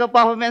नबोली गरेको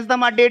पर्फर्मेन्स त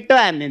म ditto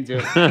हानिदिन्छु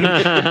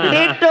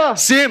ditto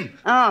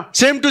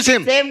same to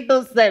same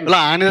ल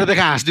हानेर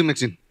देखा हाँस्दिउँ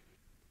एकछिन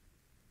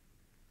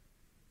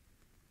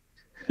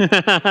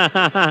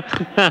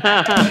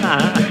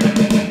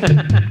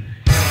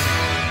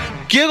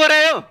के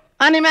गरायो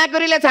अनि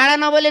म्याकुरीले छाडा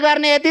नबोली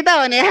गर्ने यति त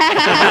हो नि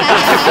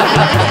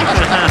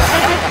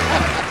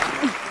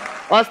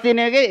अस्ति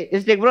नै कि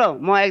स्टिक ब्रो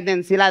म एक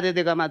दिन शिला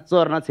दिदीकोमा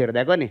चोर्न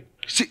छिर्दिएको नि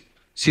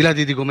शिला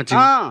दिदीकोमा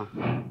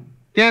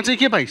त्यहाँ चाहिँ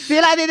के पाइस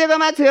शिला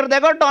दिदीकोमा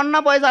छिर्दिएको टन्न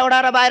पैसा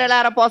उठाएर बाहिर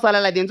ल्याएर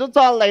पसलेलाई दिन्छु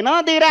चल्दैन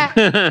दिरा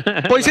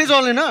पैसै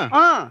चल्दैन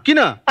किन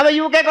अब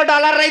युके को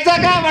डलर रहेछ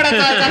कहाँबाट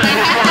चल्छ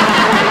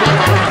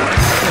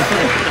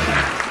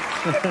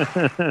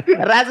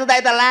राजु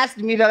दाई त लास्ट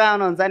मिठो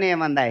गाउनुहुन्छ नि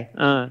यमन दाई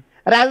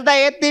राजु दाई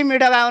यति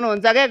मिठो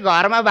गाउनुहुन्छ कि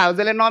घरमा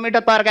भाउजूले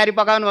नमिठो तरकारी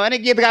पकाउनु भयो भने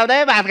गीत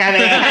गाउँदै भात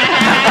खाँदै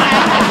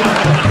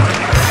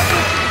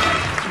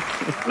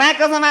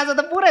नाकको समाज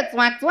त पुरै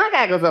च्वाक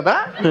आएको छ त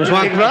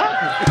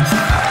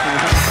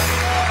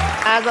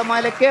आज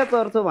मैले के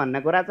चोर्छु भन्ने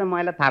कुरा चाहिँ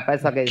मैले थाहा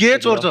पाइसकेँ के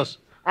चोर्छस्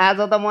आज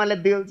त मैले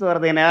दिल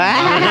चोर्दिनँ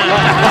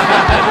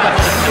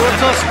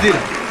चोर्छस् दिल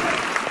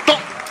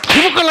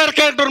लगाएर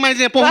क्यारेक्टरमा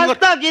चाहिँ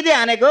कस्तो गीत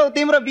हानेको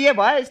तिम्रो बिहे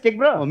भयो स्टिक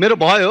ब्रो मेरो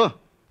भयो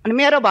अनि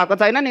मेरो भएको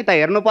छैन नि त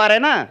हेर्नु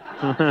परेन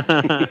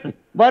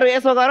बरु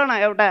यसो गर न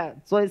एउटा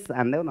चोइस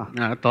हान्देऊ न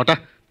तटा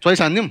चोइस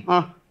हान्दिउँ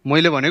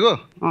मैले भनेको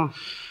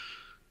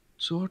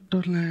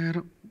सोटर ल्याएर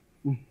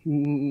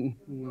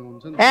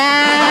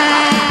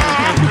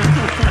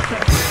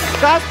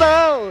कस्तो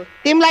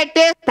तिमीलाई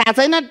टेस्ट थाहा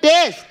छैन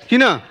टेस्ट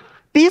किन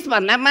 30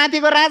 भन्दा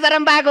माथिको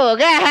राजाराम पाएको हो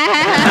क्या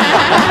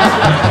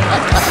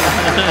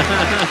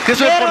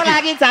मेरो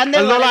लागि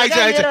छान्देऊ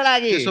मेरो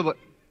लागि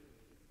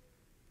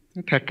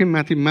ठ्याक्कै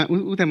माथि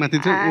उता माथि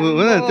चाहिँ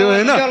त्यो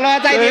होइन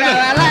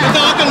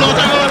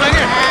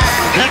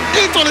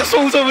ठ्याक्कै तले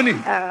सुहाउँछ पनि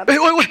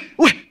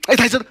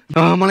थाहा छ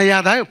मलाई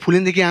याद आयो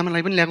फुलेनदेखि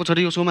आमालाई पनि ल्याएको छ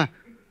अरे यो सोमा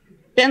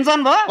टेन्सन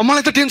भयो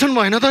मलाई त टेन्सन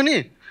भएन त नि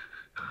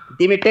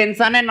तिमी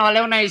टेन्सनै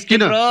नल्याउ न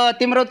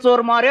तिम्रो चोर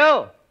मर्यो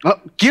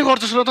के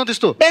गर्छस् र त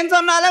त्यस्तो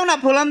टेन्सन नल्याउ न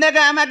फुलन्देको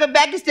आमाको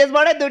ब्याक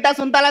स्टेजबाटै 2टा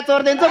सुन्तला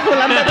चोर दिन्छु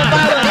फुलन्देको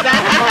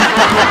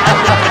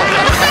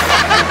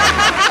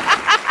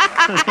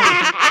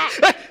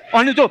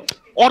अनि त्यो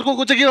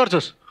अर्कोको चाहिँ के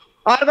गर्छस्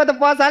अर्को त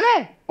पसले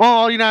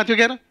अरिना थियो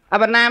क्यार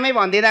अब नामै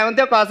भनिदिँदा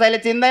हुन्थ्यो कसैले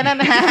चिन्दैन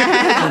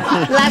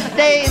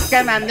लास्टै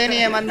स्क्याम हान्थ्यो नि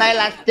भन्दा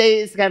लास्टै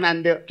स्क्याम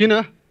हान्थ्यो किन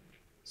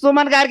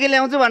सुमन कार्की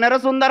ल्याउँछु भनेर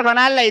सुन्दर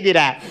खनाल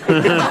ल्याइदिरा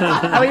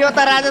अब यो त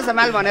राजा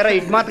समाल भनेर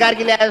हिम्मत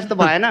कार्की ल्याए जस्तो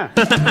भएन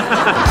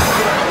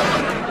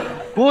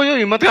को यो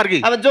हिम्मत कार्की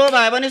अब जो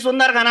भए पनि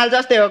सुन्दर खनाल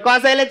जस्तै हो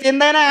कसैले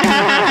चिन्दैन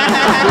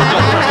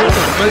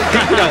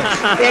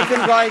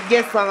एकदिन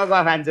गेस्टसँग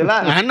गफ हान्छु ल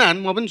हान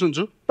म पनि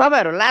सुन्छु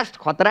तपाईँहरू लास्ट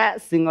खतरा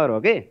सिङ्गर हो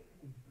कि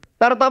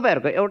तर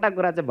तपाईँहरूको एउटा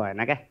कुरा चाहिँ भएन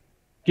क्या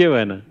के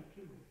भएन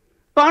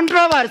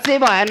कन्ट्रोभर्सी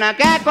भएन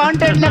क्या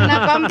कन्टेन्ट लेख्न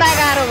कम्ता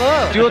गाह्रो हो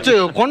त्यो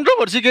चाहिँ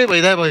कन्ट्रोभर्सी केही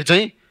भइदिए भए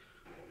चाहिँ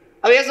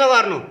अब यसो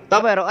गर्नु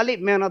तपाईँहरू अलिक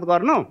मेहनत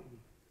गर्नु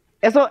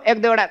यसो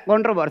 1-2वटा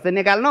कन्ट्रोभर्सी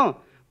निकाल्नु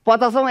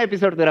 50औं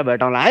एपिसोडतिर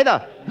भेटौँला है त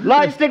ल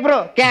स्टिक ब्रो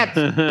क्याच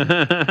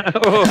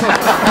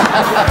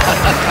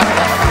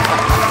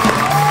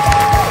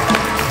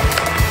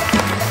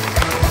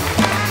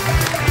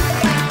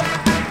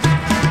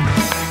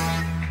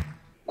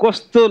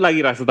कस्तो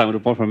लागिरहेको छ त हाम्रो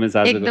पर्फर्मेन्स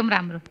आज एकदम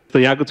राम्रो त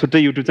यहाँको छुट्टै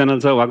युट्युब च्यानल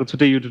छ उहाँको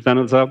छुट्टै युट्युब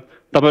च्यानल छ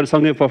तपाईँहरू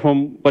सँगै पर्फर्म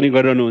पनि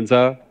गरिरहनुहुन्छ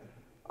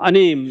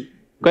अनि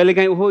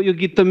कहिलेकाहीँ ओहो यो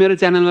गीत त मेरो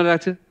च्यानलमा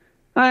राख्छु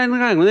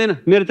हुँदैन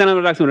मेरो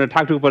च्यानलमा राख्छु भनेर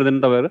ठाकठुक पर्दैन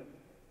तपाईँहरू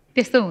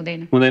त्यस्तो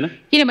हुँदैन हुँदैन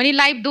किनभने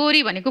लाइभ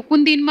दोहोरी भनेको कुन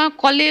दिनमा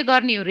कसले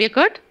गर्ने हो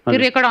रेकर्ड त्यो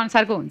रेकर्ड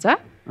अनुसारको हुन्छ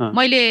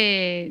मैले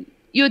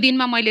यो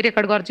दिनमा मैले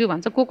रेकर्ड गर्छु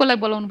भन्छ कोलाई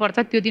बोलाउनु पर्छ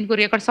त्यो दिनको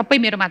रेकर्ड सबै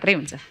मेरो मात्रै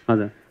हुन्छ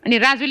अनि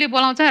राजुले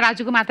बोलाउँछ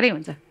राजुको मात्रै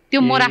हुन्छ त्यो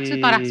म राख्छु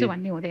त राख्छु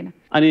भन्ने हुँदैन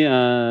अनि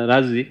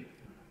राजुजी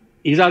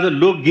हिजो आज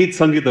लोकगीत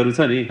सङ्गीतहरू छ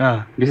नि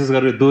विशेष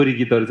गरेर दोहोरी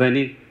गीतहरू छ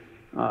नि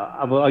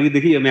अब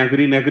अघिदेखि यो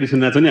म्याकुरी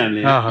सुनेको छ नि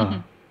हामीले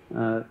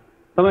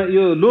तपाईँ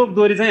यो लोक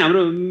दोहोरी चाहिँ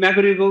हाम्रो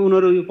म्याकुरीको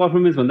उनीहरू यो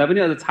पर्फर्मेन्स भन्दा पनि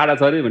अझ छाडा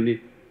छ अरे भन्ने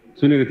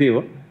सुनेको थिएँ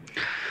हो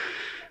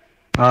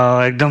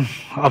एकदम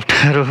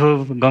अप्ठ्यारो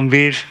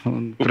गम्भीर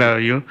कुरा हो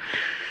यो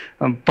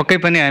पक्कै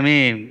पनि हामी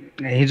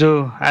हिजो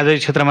आज यो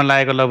क्षेत्रमा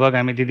लागेको लगभग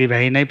हामी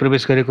दिदीभाइ नै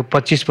प्रवेश गरेको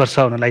 25 वर्ष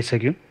हुन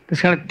लागिसक्यो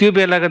त्यस कारण त्यो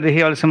बेलाकोदेखि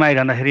अहिलेसम्म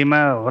आइरहँदाखेरिमा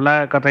होला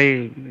कतै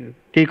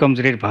केही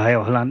कमजोरी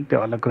भयो होला त्यो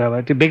अलग कुरा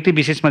भयो त्यो व्यक्ति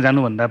विशेषमा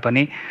जानुभन्दा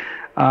पनि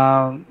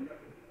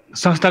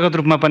संस्थागत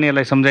रूपमा पनि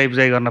यसलाई सम्झाइ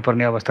बुझाइ गर्न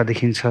पर्ने अवस्था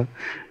देखिन्छ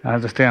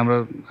जस्तै हाम्रो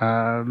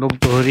लोक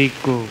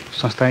दोहोरीको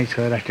संस्थै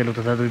छ राष्ट्रिय लोक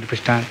तथा दोहोरी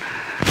प्रतिष्ठान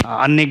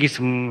अन्य गीत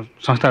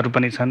संस्थाहरू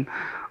पनि छन्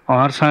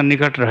उहाँहरूसँग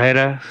निकट रहेर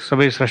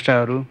सबै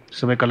स्रष्टाहरू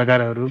सबै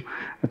कलाकारहरू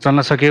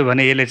चल्न सक्यो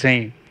भने यसले चाहिँ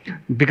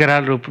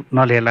विकराल रूप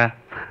नलिएला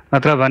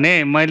नत्र भने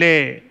मैले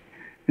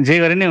जे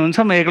गरे नै हुन्छ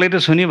म एक्लै त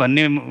सुनि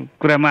भन्ने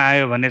कुरामा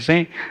आयो भने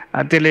चाहिँ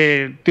त्यसले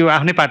त्यो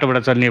आफ्नै पाटोबाट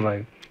चल्ने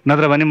भयो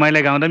नत्र भने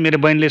मैले गाउँदा मेरो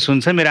बहिनीले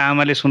सुन्छ मेरो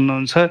आमाले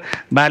सुन्नुहुन्छ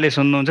बाले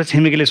सुन्नुहुन्छ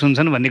छिमेकीले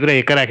सुन्छन् भन्ने कुरा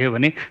हेक्का राख्यो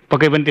भने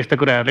पक्कै पनि त्यस्ता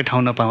कुराहरूले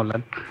ठाउँ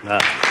नपाउलान्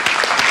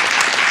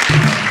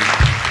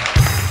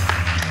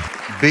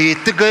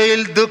बीत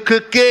गइल दुख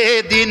के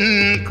दिन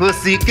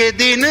खुशी के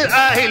दिन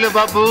आइल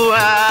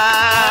बबुआ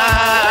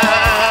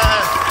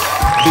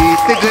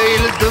बीत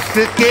गइल दुख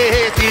के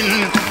दिन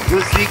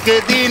खुशी के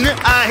दिन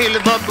आइल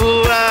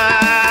बबुआ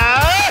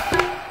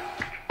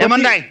यमन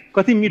दाइ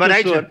कति मिठो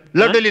स्वर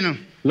लड्डु लिनु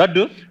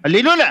लड्डु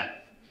लिनु न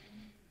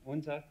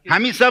हुन्छ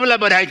हामी सबलाई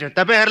बधाई छ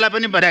तपाईहरुलाई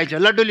पनि बधाई छ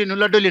लड्डु लिनु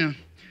लड्डु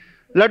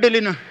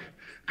लिनु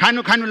खानु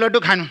खानु लड्डु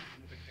खानु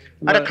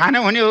अरे खानु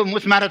हुने हो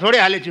मुस मारा थोरै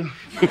हालेछु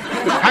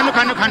खानु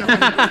खानु खानु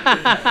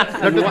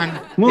लड्डु खानु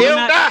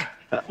एउटा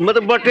म त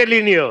बट्टे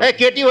लिने हो ए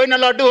केटी होइन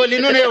लड्डु हो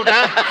लिनु न एउटा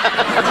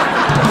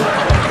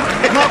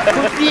म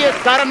खुसी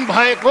कारण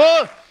भएको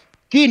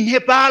कि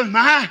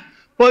नेपालमा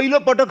पहिलो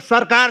पटक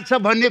सरकार छ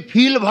भन्ने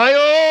फिल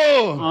भयो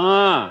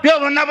त्यो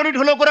भन्दा पनि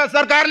ठुलो कुरा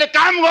सरकारले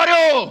काम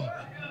गर्यो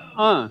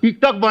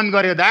टिकटक बन्द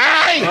गर्यो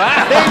दाइ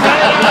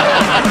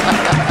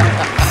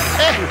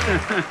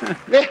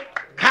ए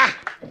खा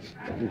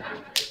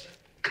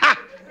खा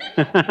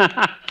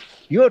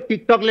यो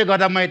टिकटकले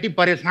गर्दा म यति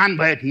परेशान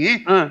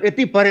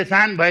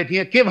भए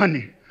थिएँ के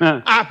भन्ने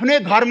आफ्नै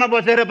घरमा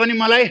बसेर पनि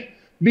मलाई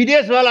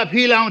विदेशवाला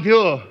फिल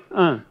आउँथ्यो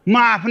म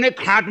आफ्नै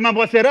खाटमा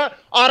बसेर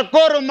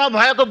अर्को रुममा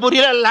भएको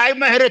बुढीलाई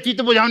लाइभमा हेरेर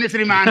चित्त बुझाउने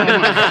श्रीमान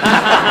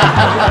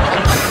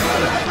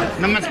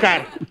नमस्कार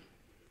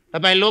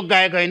तपाईँ लोक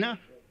गायक होइन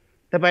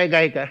तपाईँ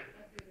गायिका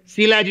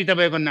शीलाजी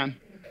तपाईँको नाम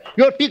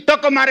यो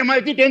टिकटकको मारे म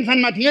यति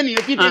टेन्सनमा थिएँ नि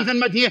यति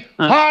टेन्सनमा थिएँ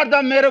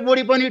हरदम मेरो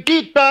बुढी पनि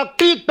टिकटक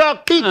टिकटक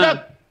टिकटक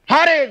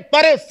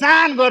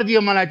परेशान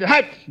गरिदियो मलाई चाहिँ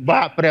हाट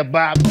बाप रे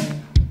बाप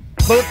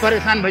बहुत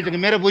परेशान भइसक्यो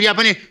मेरो बुढिया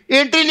पनि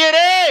एन्ट्री लिएर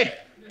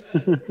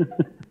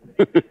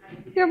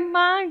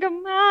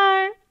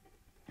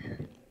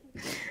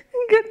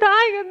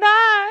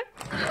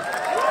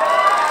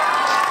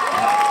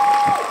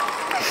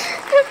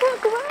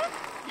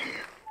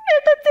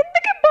तो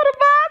जिंदगी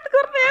बर्बाद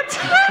कर रहे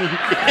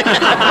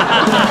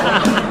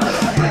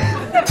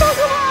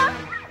भगवान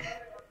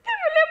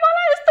तिमीले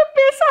मलाई यस्तो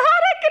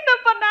बेसहारा किन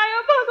बनायो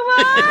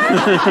भगवान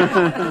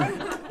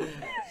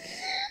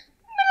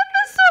मेरो त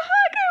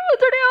सुहागै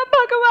उजड्यो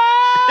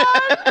भगवान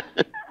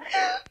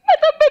म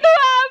त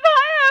विधवा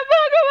भए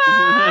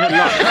भगवान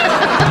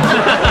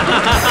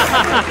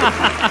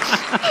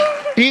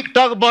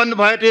टिकटक बन्द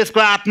भयो त्यसको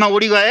आत्मा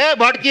उडी गयो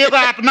भड्किएको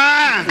आत्मा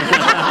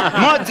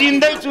म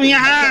जिन्दै छु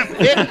यहाँ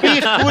एक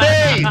पिस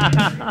पुरै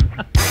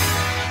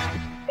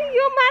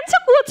यो मान्छे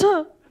को छ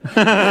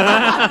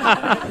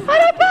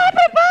अरे बाप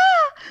रे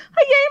बाप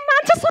यही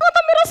मान्छेसँग त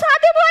मेरो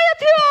शादी भयो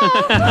थियो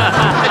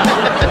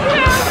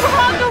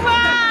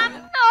भगवान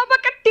अब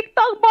के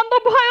टिकटक बन्द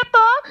भयो त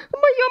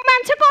म यो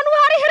मान्छेको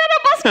अनुहार हेरेर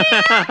बस्के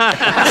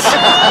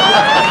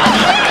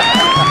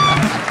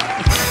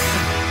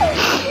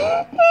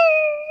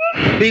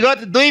विगत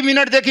 2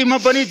 मिनटदेखि म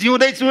पनि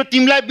जिउँदैछु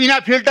तिमीलाई बिना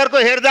फिल्टरको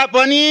हेर्दा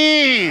पनि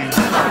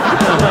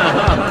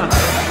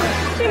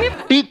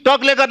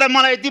टिकटकले गर्दा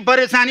मलाई यति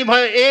परेशानी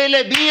भयो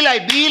एले बीलाई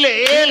बीले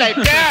एलाई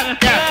ट्याप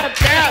ट्याप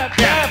ट्याप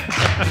ट्याप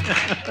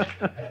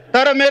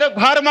तर मेरो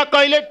घरमा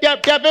कहिले ट्याप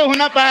ट्यापै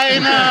हुन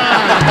पाएन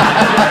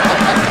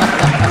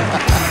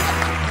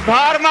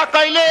घरमा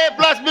कहिले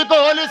A+B को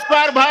होल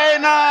स्क्वायर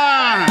भएन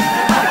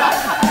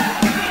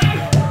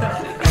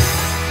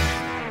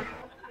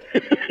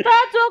त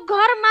जो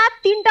घरमा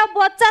 3टा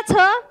बच्चा छ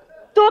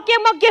तो के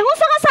म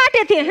गेहुँसँग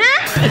साटे थिए हैं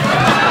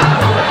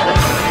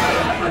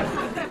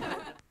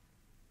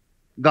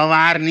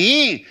गवार्नी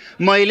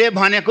मैले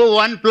भनेको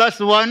 1 +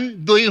 1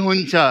 2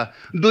 हुन्छ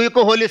 2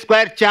 को होल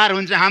स्क्वायर 4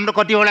 हुन्छ हाम्रो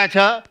कतिवटा छ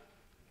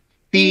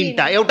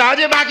 3टा एउटा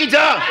अझै बाँकी छ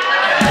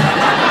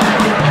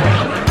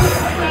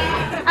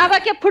अब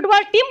के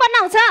फुटबल टिम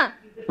बनाउँछ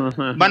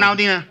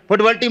बनाउँदिन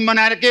फुटबल टिम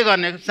बनाएर के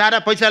गर्ने सारा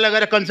पैसा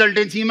लगाएर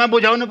कन्सल्टेन्सीमा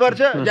बुझाउनु पर्छ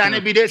जाने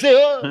विदेशै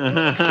हो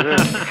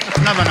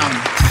नबनाउनु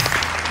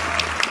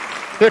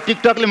यो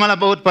टिकटकले मलाई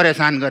बहुत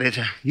परेशान गरेछ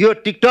यो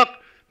टिकटक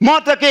म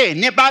त के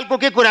नेपालको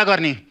के कुरा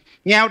गर्ने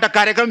यहाँ एउटा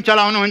कार्यक्रम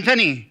चलाउनु हुन्छ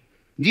नि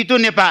जितु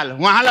नेपाल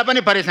उहाँलाई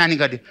पनि परेशानी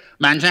गरिदियो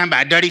मान्छेमा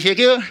भात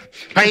डढिसक्यो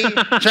खै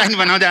साइन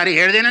बनाउँदाखेरि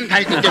हेर्दैनन्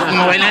खालि टिकटक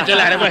मोबाइलमा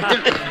चलाएर बस्छ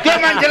त्यो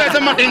मान्छेलाई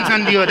चाहिँ म टेन्सन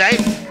दियो दाइ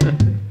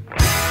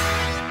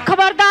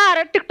खबरदार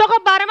टिकटकको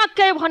बारेमा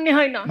केही भन्ने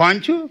होइन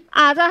भन्छु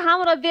आज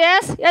हाम्रो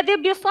देश यदि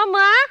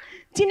विश्वमा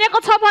चिनेको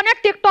छ भने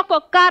टिकटकको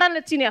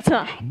कारणले चिनेछ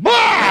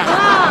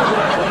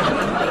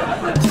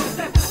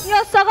यो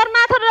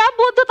सगरनाथ र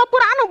बुद्ध त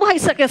पुरानो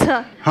भइसकेछ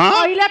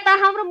अहिले त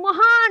हाम्रो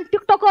महान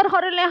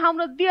टिकटकरहरूले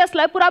हाम्रो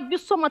देशलाई पुरा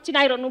विश्वमा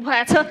चिनाइरहनु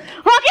भएछ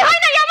हो कि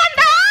होइन यमन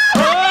दा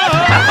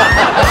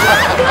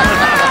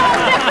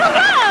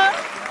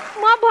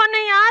म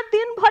भने यहाँ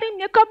दिनभरि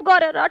मेकअप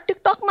गरेर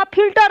टिकटकमा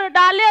फिल्टर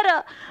डालेर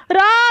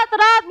रात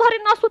भरि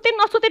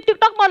नसुती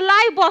टिकटकमा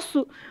लाइभ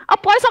बस्छु अब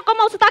पैसा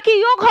कमाउँछु ताकि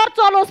यो घर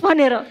चलोस्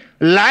भनेर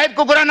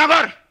लाइभको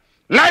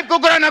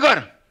कुरा नगर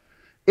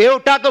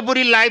एउटाको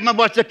बुढी लाइभमा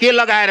बस्छ के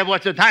लगाएर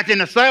बस्छ थाहा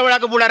छैन 100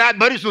 वटाको बुढा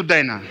रातभरि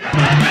सुत्दैन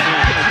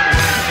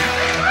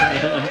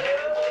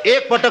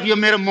एक पटक यो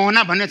मेरो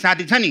मोहना भन्ने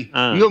साथी छ नि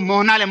यो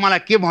मोहनाले मलाई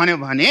के भन्यो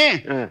भने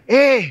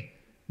ए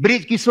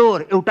ब्रिज किशोर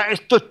एउटा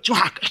यस्तो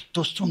च्वाक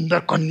यस्तो सुन्दर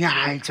कन्या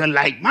आएछ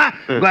लाइभमा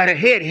गएर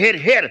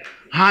हेर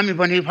हामी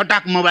पनि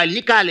फटाक मोबाइल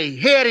निकाले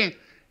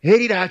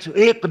हेरिरहेछु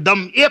एकदम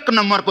 1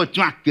 नम्बरको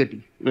च्वाक केटी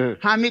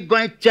हामी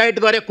गए च्याट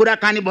गरे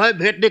कुराकानी भयो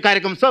भेट्ने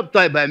कार्यक्रम सब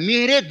तय भयो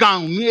मेरै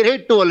गाउँ मेरै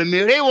टोल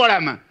मेरै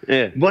वडामा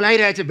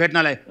बोलाइरहेछ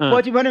भेट्नलाई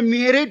पछि भने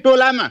मेरै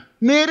टोलामा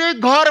मेरै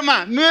घरमा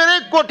मेरै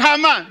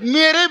कोठामा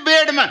मेरै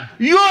बेडमा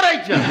यो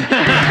रहेछ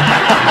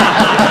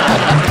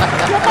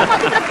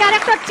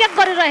क्यारेक्टर चेक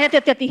गरिरहेको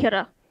थियो त्यतिखेर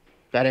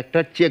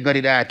क्यारेक्टर चेक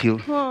गरिरहेको थियो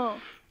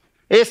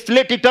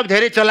यसले टिकटक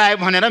धेरै चलायो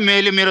भनेर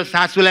मैले मेरो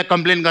सासूलाई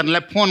कम्प्लेन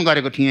गर्नलाई फोन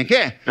गरेको थिएँ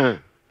के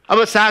अब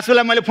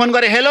सासूलाई मैले फोन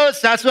गरेँ हेलो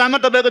सासूआमा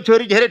तपाईँको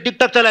छोरी धेरै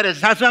टिकटक चलाइरहेछ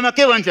सासूआमा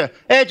के भन्छ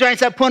ए ज्वाइँ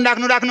साहब फोन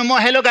राख्नु म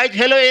हेलो गाइज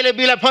हेलो एले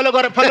बिला फलो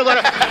गर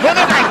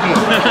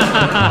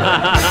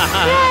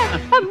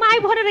माई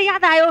भनेर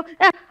याद आयो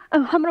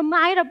हाम्रो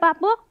माई र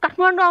बाबु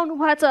काठमाडौँ आउनु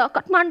भएछ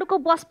काठमाडौँको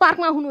बस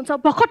पार्कमा हुनुहुन्छ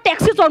भर्खर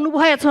ट्याक्सी चढ्नु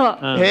भएछ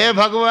हे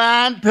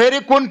भगवान फेरि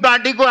कुन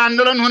पार्टीको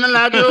आन्दोलन हुन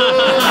लाग्यो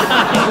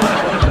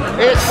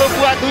यसको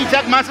बुवा 2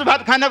 चाक मासु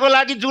भात खानको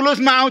लागि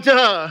जुलुसमा आउँछ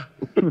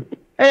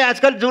ए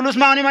आजकल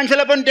जुलुसमा आउने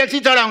मान्छेलाई पनि ट्याक्सी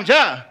चढाउँछ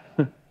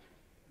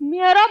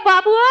मेरो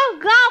बाबु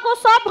गाउँको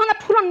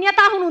सबभन्दा ठुलो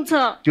नेता हुनुहुन्छ।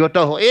 त्यो त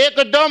हो,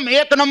 एकदम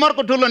 1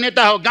 नम्बरको ठुलो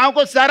नेता हो।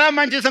 गाउँको सारा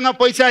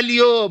मान्छेसँग पैसा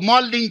लियो,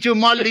 मल दिन्छु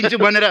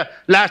भनेर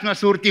लास्टमा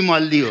सुर्ती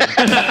मल दियो।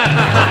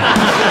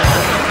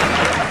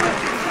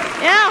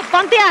 ए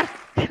पन्तियार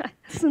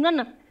सुन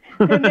न,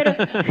 मेरो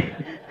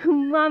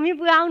मम्मी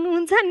बुवा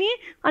आउनुहुन्छ नि,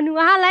 अनि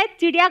उहाँलाई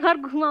चिडियाघर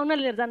घुमाउन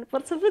लिएर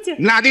जानुपर्छ, बुझ्यो?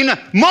 लाँदिनँ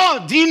म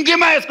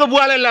जिन्दगीमा यसको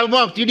बुवालाई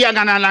म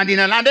चिडियाखाना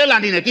लाँदिनँ।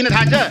 किन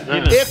थाहा छ?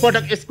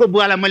 एकपटक यसको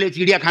बुवालाई मैले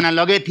चिडियाखाना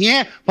लगेको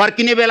थिएँ।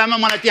 फर्किने बेलामा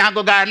मलाई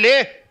त्यहाँको गार्डले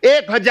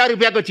 1000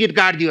 रुपियाँको चिट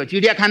काटिदियो।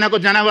 चिडियाखानाको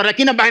जनावरलाई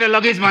किन बाहिर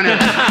लगेस् भनेर।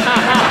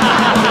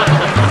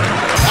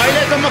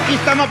 अहिलेसम्म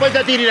किस्तामा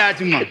पैसा तिरिरहेको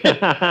छु म।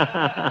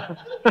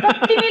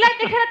 तिमीलाई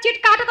देखेर चिट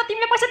काट्यो त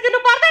तिमीले पैसा दिनु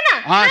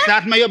पर्दैन?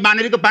 साथमा यो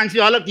बानेरीको 500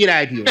 अलग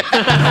तिराएको थियो।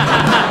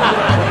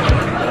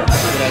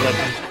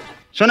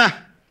 सुन,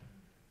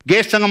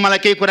 गेस्टसँग मलाई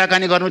केही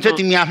कुराकानी गर्नु छ।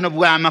 तिमी आफ्नो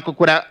बुवा आमाको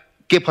कुरा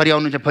के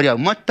फर्याउनु छ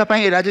फर्याउ। म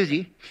तपाईँ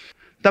राजुजी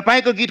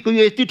तपाईँको गीतको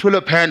यो यति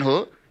ठुलो फ्यान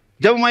हो।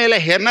 जब म यसलाई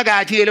हेर्न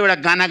गएको थिएँ, यसले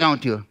एउटा गाना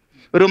गाउँथ्यो,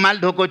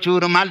 रुमाल ढोको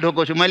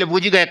छु। मैले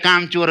बुझिगएँ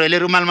काम चोर, यसले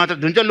रुमाल मात्र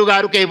धुन्छ,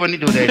 लुगाहरू केही पनि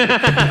धुँदैन।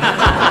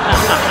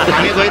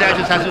 हामी गइरहेको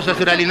छु सासू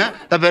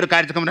ससुरालीमा। तपाईँहरू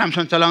कार्यक्रम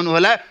राम्रोसँग चलाउनु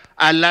होला।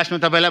 लास्टमा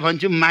तपाईँलाई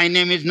भन्छु, my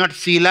name is not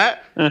Sheila.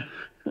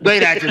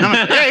 गइरहेको छु।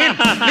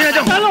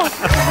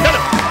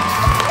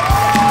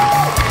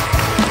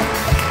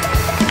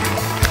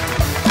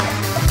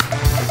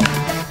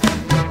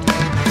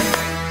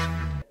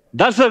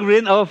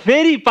 दर्शकवृन्द, अब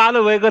फेरि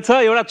पालो भएको छ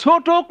एउटा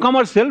छोटो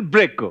commercial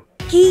ब्रेकको।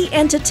 Key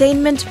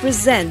Entertainment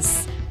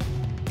presents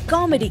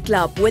Comedy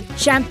Club with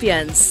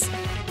Champions.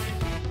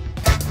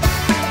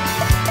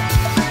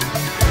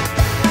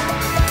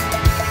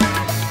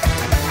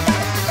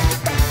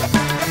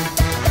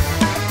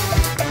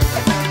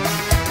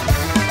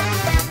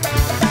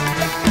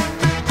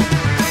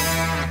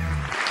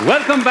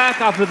 Welcome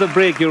back after the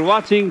break. You're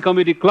watching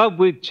Comedy Club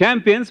with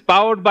Champions,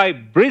 powered by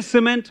Bridge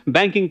Cement,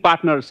 banking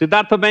partner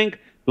Siddhartha Bank,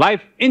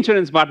 life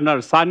insurance partner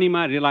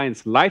Sanima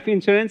Reliance Life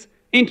Insurance,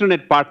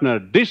 internet partner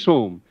Dish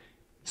Home,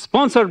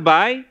 sponsored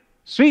by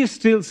Shree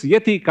Steel's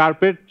Yeti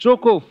Carpet,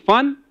 Choco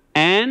Fun,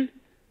 and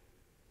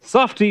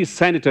Softy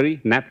Sanitary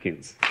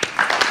Napkins.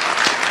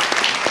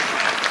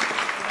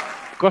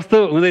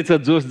 कस्तो हुँदैछ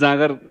जोश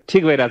जागर?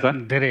 ठिक भइरहेछ?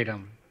 धेरै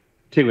राम्रो,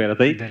 ठिक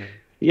भइरहेछ है।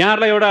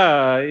 यहाँहरूलाई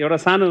एउटा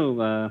सानो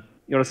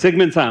एउटा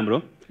सेगमेन्ट छ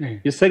हाम्रो।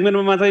 यो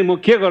सेगमेन्टमा चाहिँ म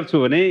के गर्छु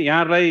भने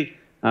यहाँहरूलाई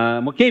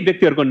म केही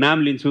व्यक्तिहरूको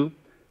नाम लिन्छु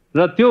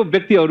र त्यो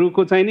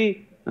व्यक्तिहरूको चाहिँ नि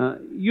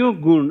यो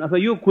गुण अथवा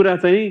यो कुरा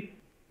चाहिँ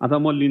अथवा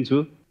म लिन्छु।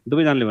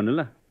 दुवैजनाले भन्नु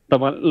ल।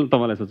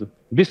 तपाईँलाई सोध्छु,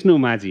 विष्णु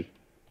माझी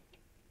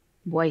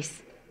भोइस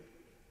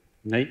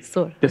है,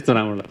 त्यस्तो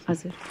राम्रो लाग्छ।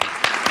 हजुर।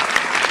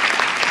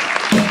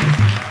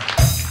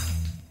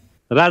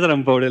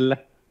 राजाराम पौडेल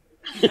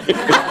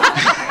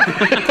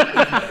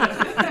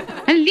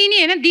लिने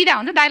होइन, दिँदा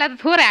हुन्छ। दाइलाई त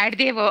थोरै हाइट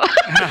दिए भयो।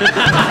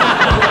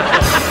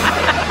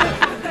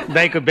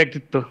 दाइको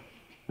व्यक्तित्व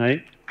है।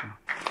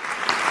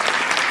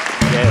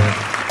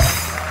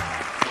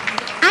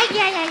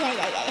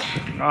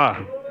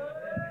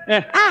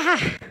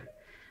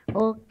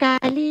 ओ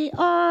काली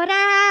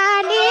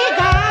ओराली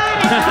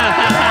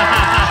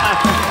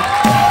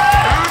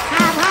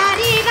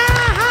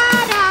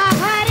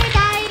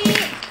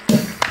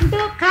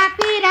दुःख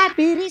पीडा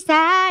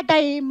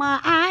बिर्सादैमा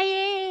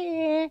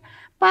आए,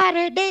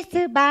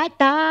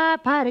 परदेशबाट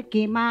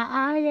फर्कीमा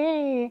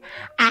आए,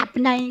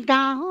 आफ्नै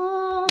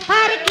गाउँ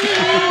फर्की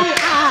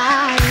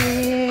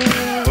आए।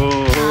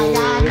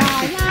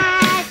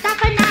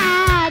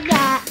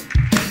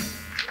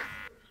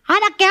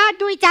 होइन क्या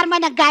 2-4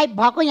 महिना गायब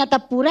भएको, यहाँ त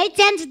पुरै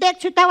चेन्ज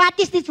देख्छु त। What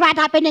is this what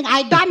happening?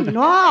 I don't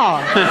know.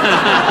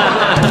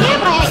 के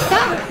भयो त?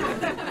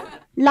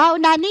 लौ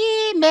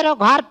नानी, मेरो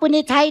घर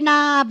पनि छैन,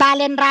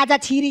 बालेन राजा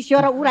छिरिस्यो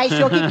र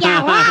उडाइस्यो कि क्या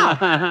हो?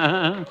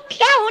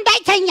 क्या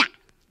हुँदैछ यहाँ?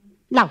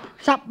 लौ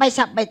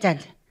सबै चेन्ज।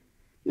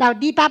 लौ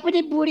दिपा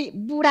पनि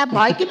बुढा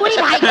भयो कि बुढी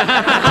भयो?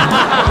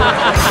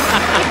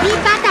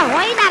 दिपा त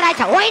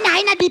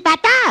होइन दिपा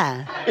त।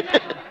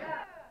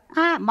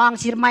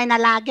 मङ्सिर महिना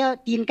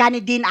लाग्यो, तिनका नि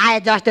दिन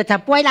आए जस्तो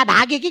छ। पहिला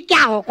भाग्यो कि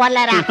क्या हो?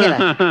 कसलाई राखेर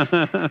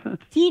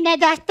चिने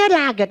जस्तो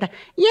लाग्यो त।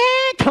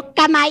 ए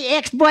थुक्का माई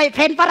एक्स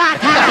बोयफ्रेन्ड पो रहेछ।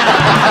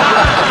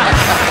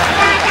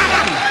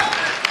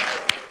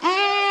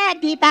 ए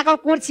दिपाको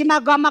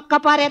कुर्सीमा गमक्क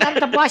परेर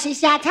त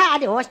बसिस्या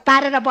छ। अलि होस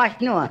पारेर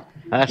बस्नु।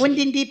 कुन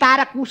दिन दिपा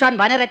र कुसन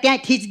भनेर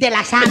त्यहाँ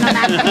थिचिदेला सानो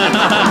नानी।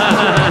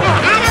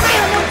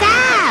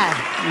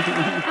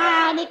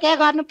 अनि के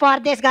गर्नु,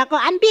 परदेश गएको।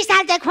 अनि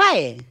विशाल चाहिँ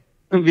खोइ?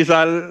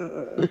 विशाल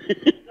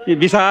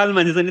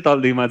मान्छे चाहिँ नि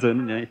तलदेखिमा छ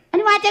नि।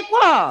 अनि उहाँ चाहिँ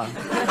को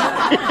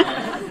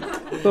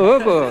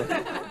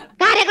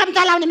कार्यक्रम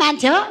चलाउने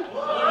मान्छे हो।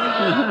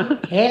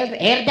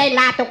 हेर्दै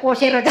लातो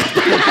कोसेर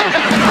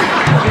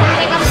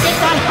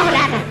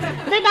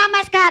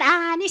नमस्कार।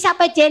 अनि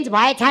सबै चेन्ज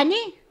भएछ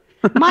नि।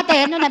 म त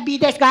हेर्नु न,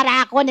 विदेश गएर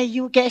आएको नि,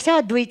 युके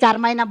यसो 2-4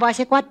 महिना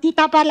बसेँ।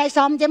 कति तपाईँलाई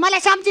सम्झेँ, मलाई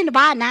सम्झिनु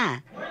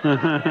भएन?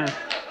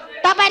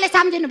 तपाईँले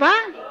सम्झिनु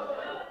भयो?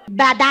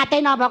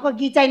 दाँतै नभएको,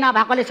 गिचै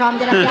नभएकोले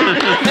सम्झेर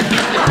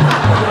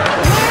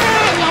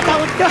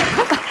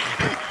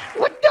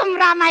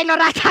रमाइलो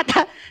रहेछ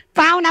त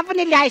पाहुना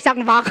पनि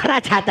ल्याइसक्नु भएको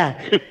रहेछ त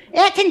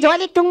एकछिन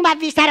झोली टुङमा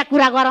बिसाएर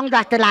कुरा गरौँ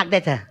जस्तो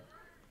लाग्दैछ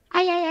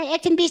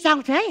एकछिन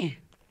बिसाउँछु है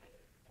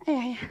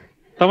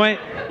तपाईँ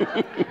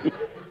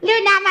लु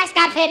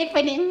नमस्कार फेरि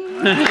पनि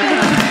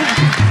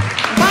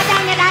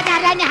बजाउने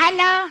राजाहरूलाई नि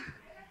हेलो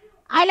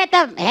अहिले त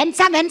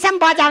हेन्सम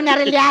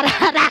बजाउनेहरू ल्याएर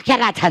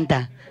राखेर छन् त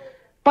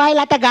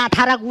पहिला त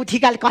गाँठा र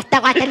गुठीका कस्ता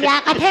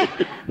ल्याएका थिए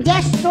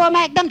जस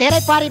सोमा एकदम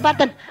धेरै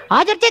परिवर्तन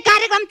हजुर चाहिँ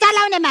कार्यक्रम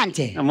चलाउने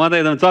मान्छे म त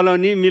एकदम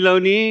चलाउने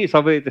मिलाउने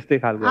सबै त्यस्तै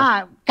खालको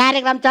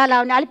कार्यक्रम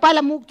चलाउने अलिक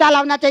पहिला मुख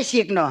चलाउन चाहिँ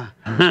सिक्नु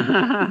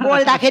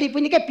बोल्दाखेरि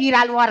पनि के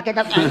पिरालु अर्के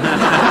त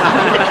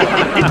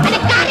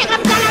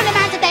कार्यक्रम चलाउने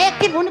मान्छे त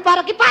एक्टिभ हुनु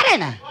पर्यो कि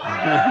परेन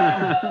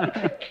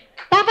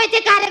तपाईँ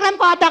चाहिँ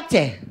कार्यक्रमको अध्यक्ष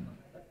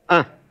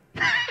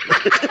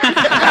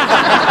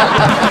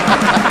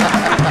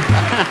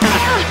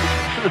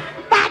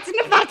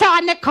बाँच्नुपर्छ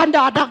अन्य खण्ड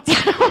अध्यक्ष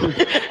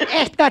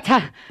यस्तो छ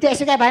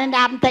त्यसो भने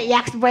नाम त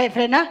एक्स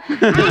बोयफ्रेन्ड हो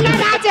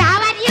राजु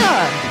हाउ आर यु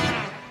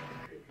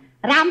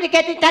राम्रो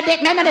केटी त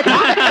देख्दैन नि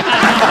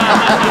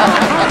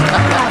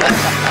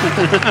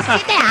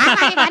सिधै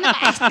हावाई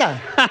भनेको यस्तो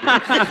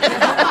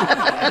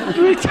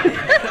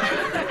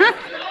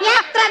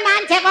यत्रो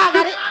मान्छेको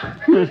अगाडि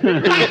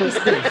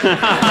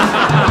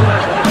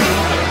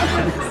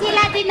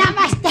शिलाजी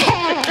नमस्ते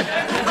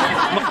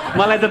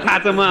मलाई त थाहा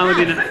छ म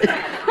आउँदिन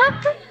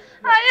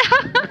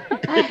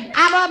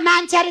अब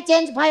मान्छेहरू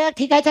चेन्ज भयो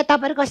ठिकै छ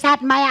तपाईँहरूको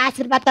साथ माया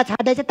आशीर्वाद त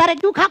छँदैछ तर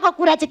दुःखको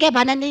कुरा चाहिँ के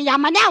भने नि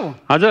यामन आऊ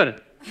हजुर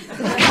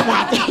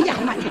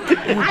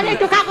अहिले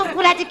दुःखको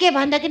कुरा चाहिँ के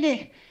भन्दाखेरि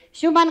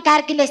सुमन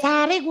कार्कीले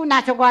साह्रै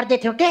गुनासो गर्दै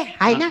थियो के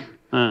होइन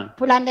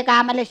फुलान्देको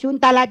आमाले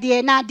सुन्तला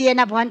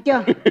दिएन भन्थ्यो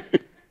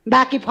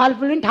बाँकी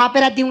फलफुल पनि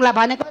थपेर दिउँला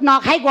भनेको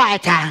नखाइ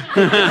गएछ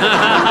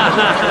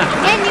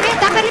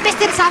तपाईँले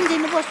बेसी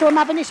सम्झिनुभयो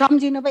सोमा पनि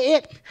सम्झिनुभयो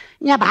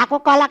यहाँ भएको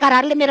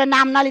कलाकारहरूले मेरो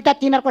नाम नलिँदा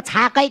तिनीहरूको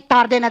छाकै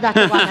तर्दैन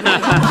जस्तो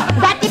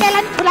जति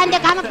बेला नि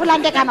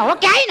फुलान्देखामा हो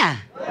कि होइन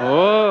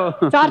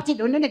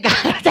चर्चित हुनु नि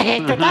गाह्रो छ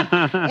यस्तो त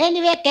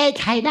एनिवे केही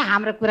छैन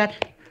हाम्रो कुरा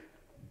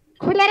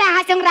खुलेर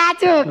हाँसौँ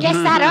राजु के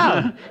साह्रो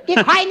कि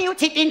खैनी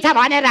उछिटिन्छ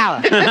भनेर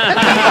हो के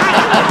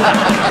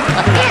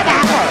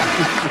भएको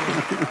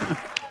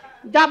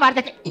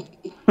जबरजस्ती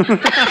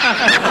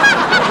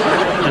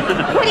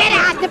खुलेर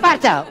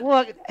हाँस्नुपर्छ ऊ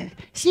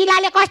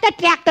शिलाले कस्तो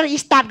ट्र्याक्टर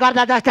स्टार्ट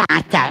गर्दा जस्तो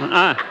हाँस्छ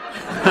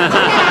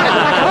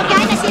हो कि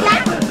होइन शिला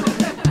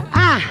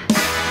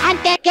अनि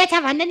त्यो के छ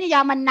भन्दै नि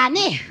यमन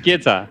नानी के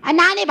छ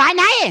नानी भएन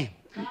है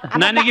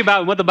नानी कि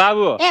बाबु म त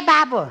बाबु हो ए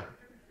बाबु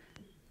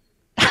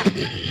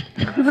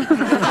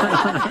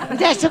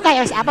जेसुकै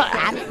होस् अब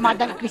हामी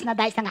मदन कृष्ण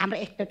दाइसँग हाम्रो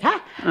यस्तो छ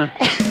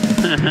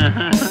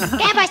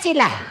के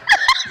बसिला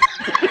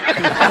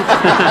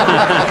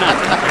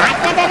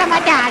हाँस्ने बेला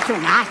मात्रै हाँसौँ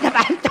हाँस्न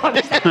पानी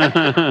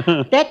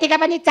त्यतिकै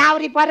पनि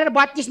चाउरी परेर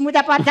 32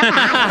 मुजा पर्छ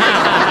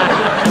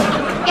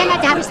केमा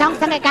चाहिँ हामी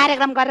सँगसँगै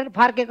कार्यक्रम गरेर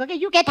फर्केको कि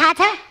यो के थाहा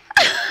छ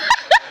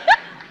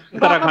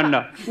उत्तराखण्ड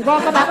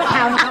गएको भएको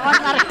थाहा हुनु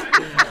अनुहार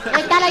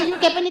एकतालाई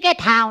युके पनि के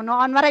थाहा हुनु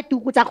अनुहारै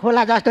टुकुचा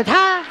खोला जस्तो छ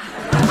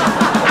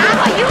अब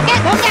युके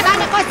घुम्ने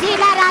भनेको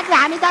शिला राजु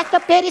हामी जस्तो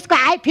पेरिसको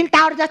आइफिल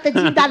टावर जस्तो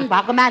जिन्दान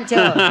भएको मान्छे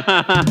हो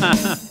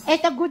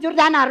यस्तो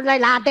गुजुरजानहरूलाई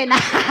लाँदैन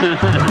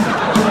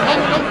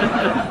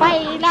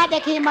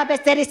पहिलादेखि म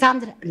बेसरी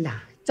सम्झ ल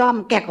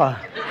चम्केको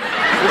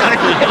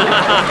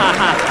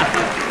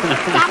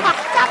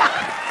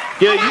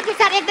राजु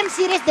सर एकदम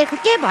सिरियस देखो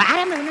के भयो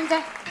आरामै हुनुहुन्छ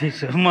ठिक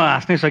छ म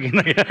हाँस्नै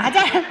सकिनँ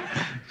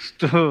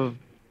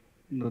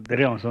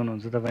धेरै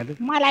हँसाउनुहुन्छ तपाईँले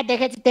मलाई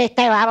देखेपछि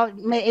त्यस्तै हो अब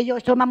यो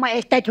सोमा म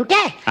यस्तै छु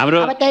के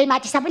अब त्यही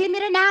माथि सबैले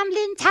मेरो नाम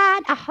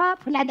लिन्छन्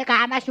फुलादेको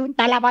आमा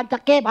सुन्तला भन्छ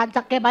के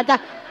भन्छ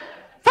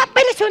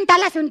सबैले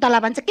सुन्तला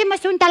भन्छ के म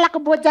सुन्तलाको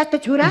बोझ जस्तो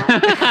छु र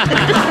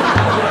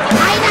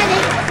छैन नि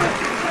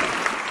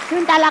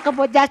सुन्तलाको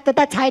बोझ जस्तो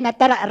त छैन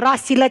तर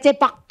रसिलो चाहिँ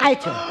पक्कै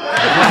छु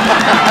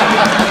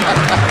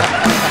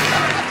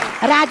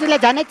राजुले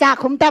झनै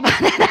चाखुम त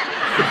भनेर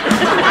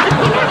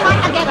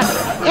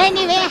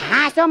एनिवे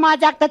हाँसो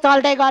मजाक त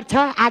चल्दै गर्छ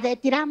आज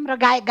यति राम्रो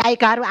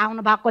गायिकाहरू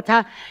आउनु भएको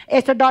छ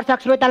यसो दर्शक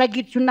श्रोतालाई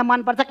गीत सुन्न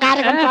मनपर्छ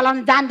कार्यक्रम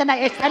चलाउन जान्दैन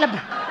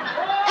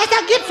यसो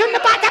गीत सुन्नु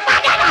पर्छ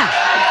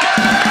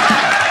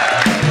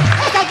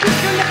यसो गीत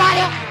सुन्नु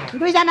पर्यो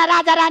दुईजना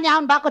राजा रानी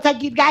आउनु भएको छ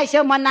गीत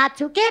गाइसो म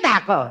नाच्छु के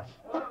भएको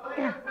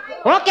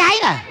हो कि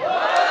होइन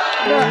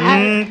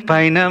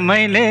पाइन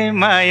मैले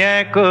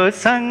मायाको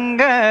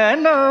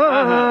सङ्गलो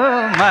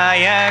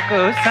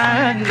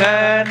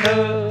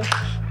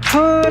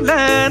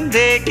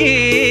फुलदेखि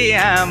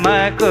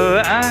आमाको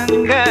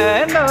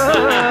अङ्गलो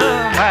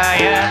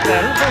माया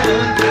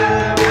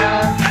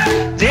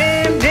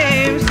झिम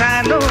झिम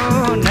सानो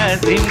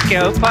नजिम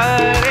क्याउ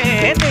परे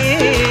नि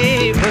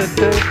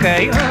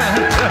भुतुकै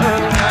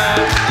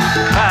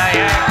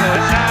मायाको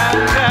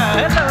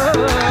सङ्गलो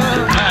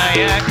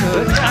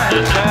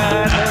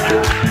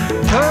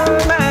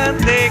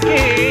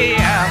फुलदेखि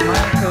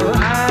आमाको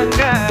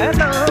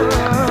अङ्गलो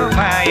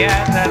माया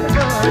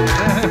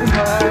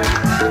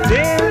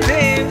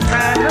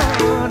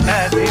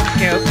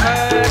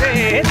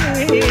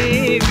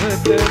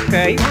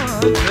Kay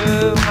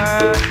झिम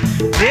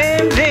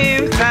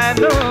झिम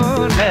सानो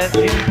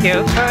नझिम्क्यौ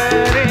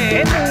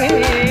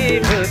खरेली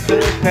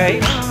ढुकुकै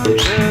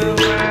हुन्छु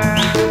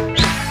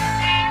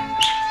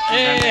ए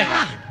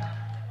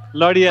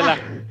लडिएला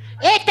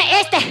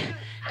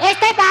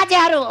यस्तै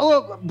बाजेहरू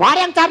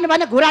भर्याङ चढ्नु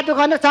भने घुरा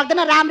दुखाउनु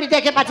सक्दैन राम्री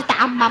देखेपछि त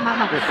आम्मा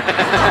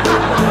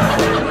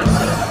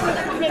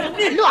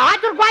लु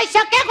हजुर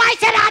गइसक्यो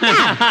राजा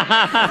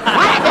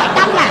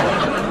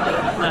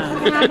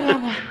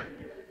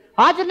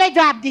हजुर नै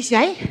जवाब दिस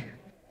है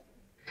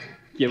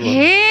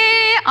हे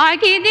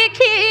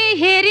अघिदेखि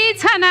हेरी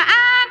छन्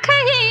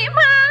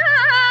आँखैमा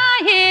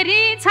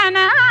हेरी छन्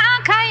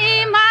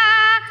आँखैमा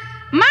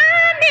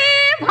माने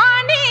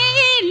भनी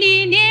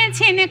लिने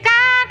छिन्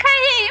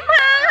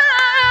काखैमा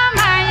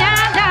माया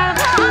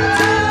जान्छ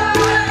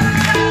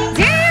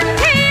झिम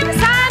झिम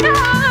सानो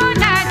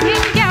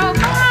नझिम्क्यौ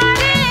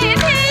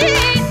खरेली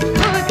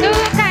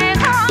ढुकुकै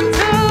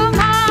हुन्छु म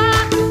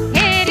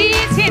हेरी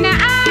छिन्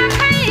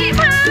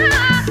आँखैमा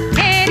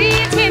हेरी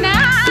छिन्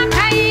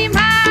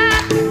आँखैमा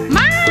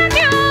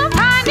मान्यो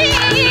भनी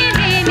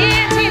लिने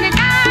छिन्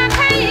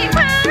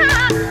काखैमा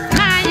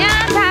माया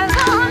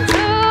जान्छ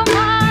म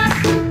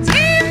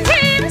झिम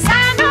झिम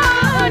सानो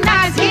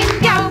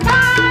नझिम्क्यौ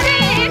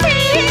खरेली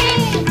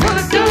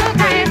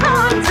ढुकुकै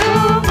हुन्छु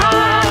म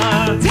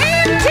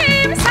झिम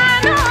झिम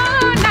सानो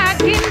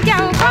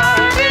नझिम्क्यौ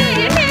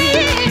खरेली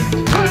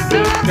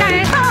ढुकुकै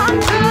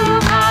हुन्छु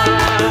म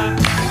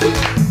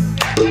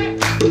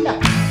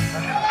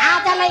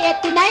आजलाई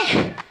यति नै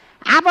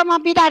अब म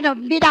बिदा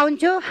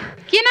हुन्छु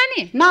किन नि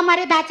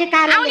नमरे बाचे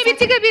कारण आउने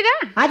बित्तिकै बिदा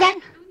हजुर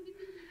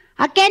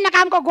के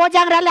नकामको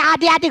गोजाङ्राले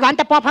आधी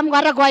घन्टा पर्फर्म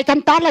गरेर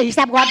गएछन् तल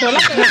हिसाब गर्नु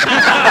होला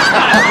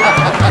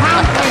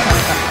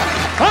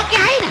हो कि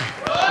होइन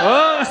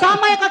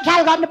समयको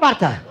ख्याल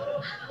गर्नुपर्छ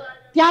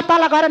त्यहाँ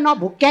तल गएर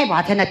नभुक्क्याइ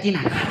भएको छैन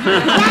तिनीहरू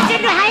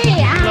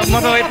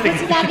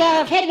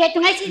फेरि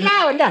भेटौँ है सिला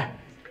हो नि त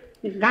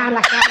गाउँ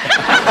लाग्छ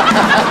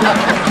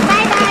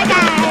बाई बाई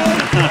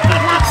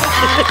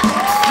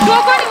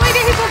डोको नि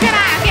उहिलेदेखि बोकेर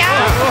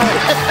आएको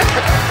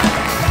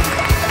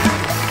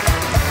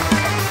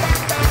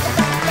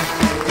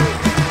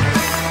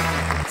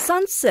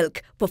Sunsilk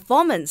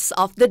Performance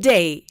of the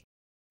Day.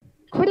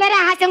 खुलेर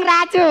हाँसौँ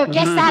राजु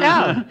के साह्रो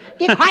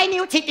कि खैनी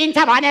उछिटिन्छ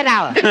भनेर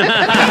हो के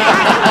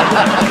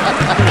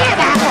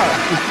भएको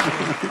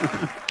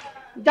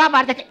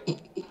जबरजस्ती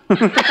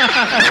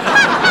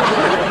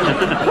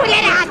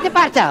खुलेर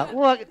हाँस्नुपर्छ ऊ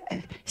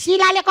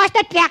शिलाले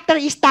कस्तो ट्र्याक्टर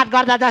स्टार्ट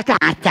गर्दा जस्तो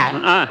हाँस्छ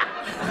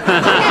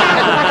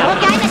हो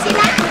कि होइन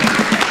शिला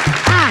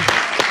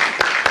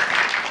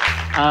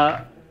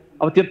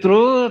अब त्यत्रो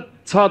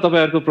छ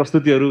तपाईँहरूको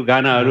प्रस्तुतिहरू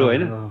गानाहरू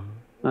होइन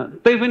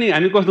तै पनि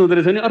हामी कस्तो हुँदो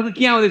रहेछ भने अर्को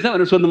के आउँदैछ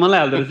भनेर सोध्नु मलाई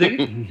हाल्दो रहेछ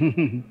कि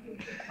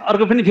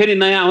अर्को पनि फेरि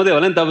नयाँ आउँदै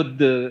होला नि त अब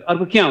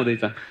अर्को के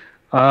आउँदैछ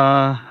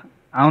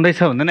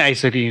आउँदैछ भन्दा नि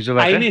आइसक्यो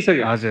हिजोबाट आइ नै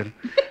सक्यो हजुर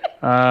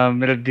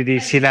मेरो दिदी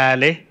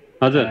शिलाले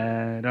हजुर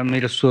र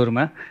मेरो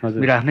स्वरमा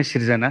मेरो आफ्नै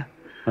सृजना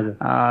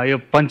यो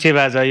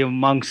पञ्चेबाजा यो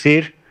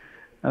मङ्सिर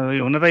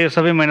हुन त यो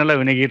सबै महिनालाई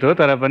हुने गीत हो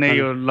तर पनि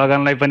यो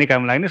लगनलाई पनि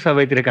काम लाग्ने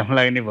सबैतिर काम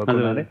लाग्ने भएको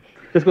हुनाले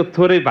त्यसको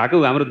थोरै भएको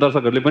हाम्रो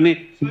दर्शकहरूले पनि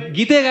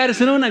गीतै गाएर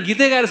सुनौ न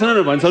गीतै गाएर सुनौ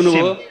न भनिसक्नु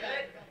भयो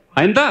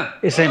होइन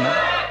त यसैमा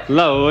ल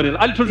हो नि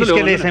अलिक ठुल्ठुलो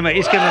यसैमा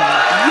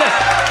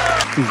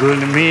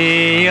गुल्मी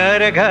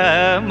अर्घ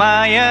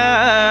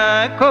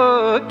मायाको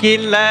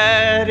किल्ला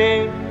रे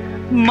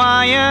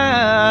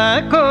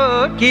मायाको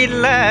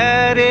किल्ला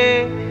रे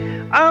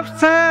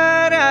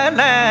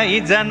अप्सरालाई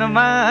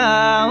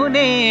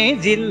जन्माउने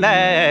जिल्ला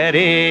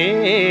रे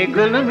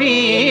गुल्मी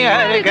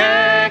अर्घ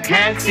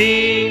खाँची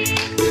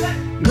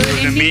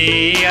गुल्मी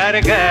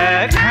अर्घ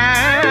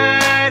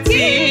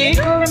खाँची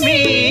गुल्मी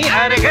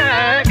अर्घ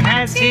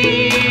खाँची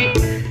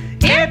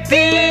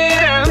यति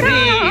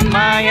राम्री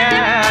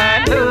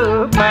मायालु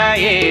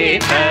पाए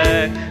त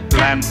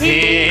लान्थे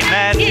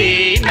नाची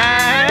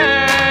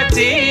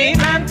नाची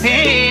लान्थे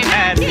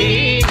नाची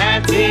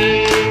नाची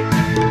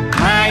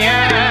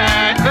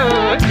मायाको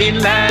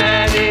किल्ला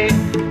रे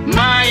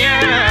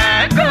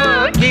मायाको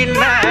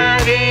किल्ला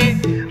रे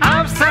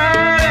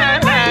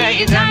अप्सरालाई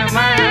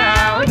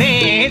जन्माउने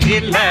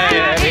जिल्ला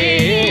रे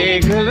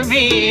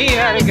गुल्मी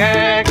अर्घ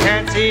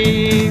खाँची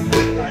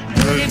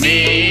गुल्मी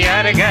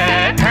अर्घ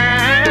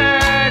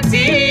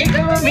खाँची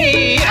गुल्मी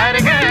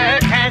अर्घ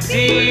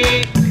खाँची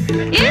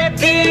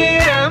यति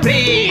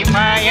राम्री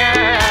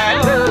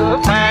मायालु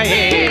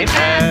पाए त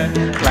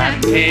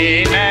लान्थे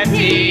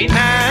नाची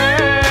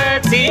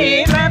नाची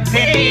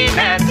लान्थे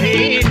नाची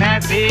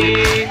नाची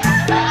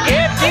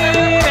यति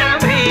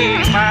राम्री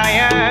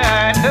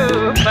मायालु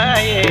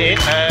पाए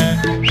त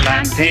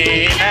लान्थे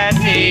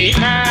नाची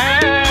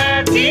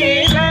नाची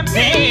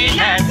लान्थे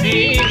नाची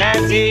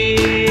नाची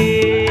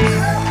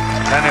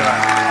धन्यवाद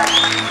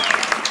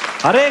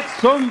हरेक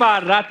सोमबार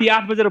राति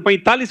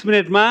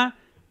 8:45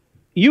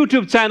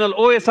 युट्युब च्यानल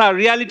ओएसआर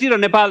रियालिटी र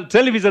नेपाल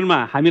टेलिभिजनमा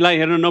हामीलाई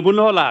हेर्न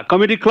नभुल्नुहोला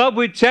comedy club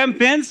with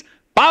champions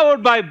powered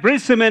by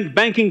bridge cement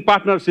banking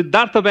partner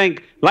Siddhartha bank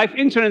life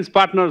insurance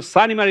partner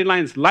Sanima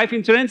Reliance life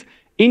insurance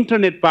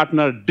internet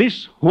partner dish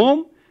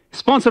home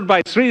Sponsored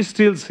by Shree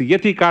Steel's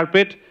Yeti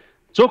Carpet,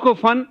 Choco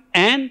Fun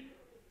and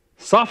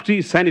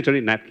Softy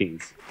Sanitary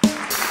Napkins.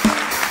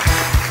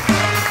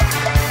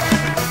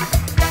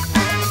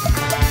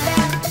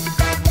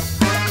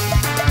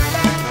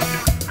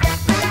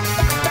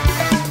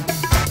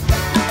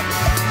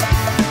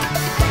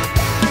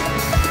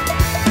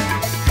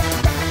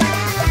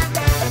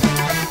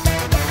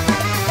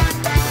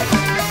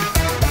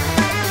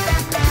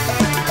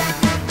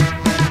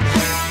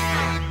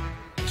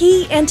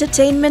 Key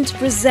Entertainment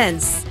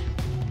presents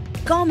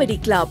Comedy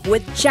Club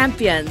with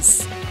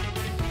Champions.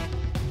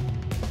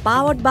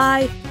 Powered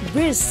by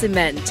Bir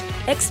Cement,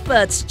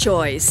 Expert's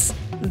Choice.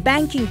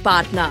 Banking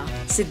Partner,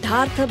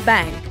 Siddhartha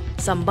Bank.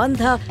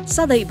 Sambandha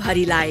Sadai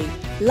Bharilai.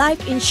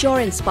 Life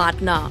Insurance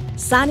Partner,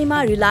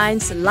 Sanima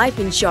Reliance Life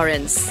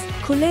Insurance.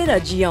 Khulera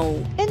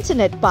Jiau.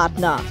 Internet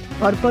Partner,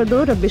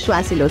 भरपर्दो र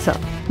विश्वासिलो छ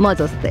म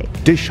जस्तै.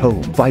 Dish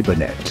Home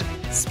Fibernet.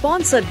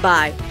 Sponsored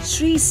by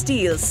Shree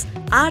Steels,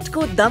 आठ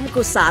को दम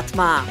को साथ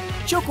मा,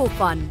 Choco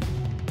Fun.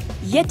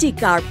 Yeti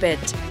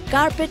Carpet,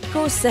 Carpet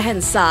को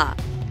सहनसा.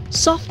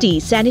 Softy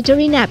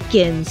Sanitary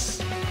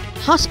Napkins.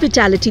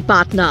 Hospitality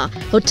Partner,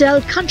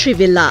 Hotel Country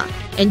Villa.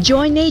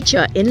 Enjoy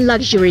nature in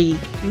luxury.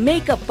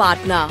 Makeup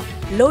Partner,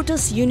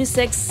 Lotus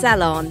Unisex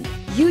Salon.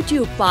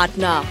 YouTube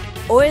Partner,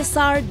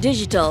 OSR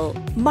Digital.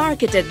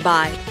 Marketed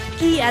by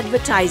Key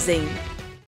Advertising.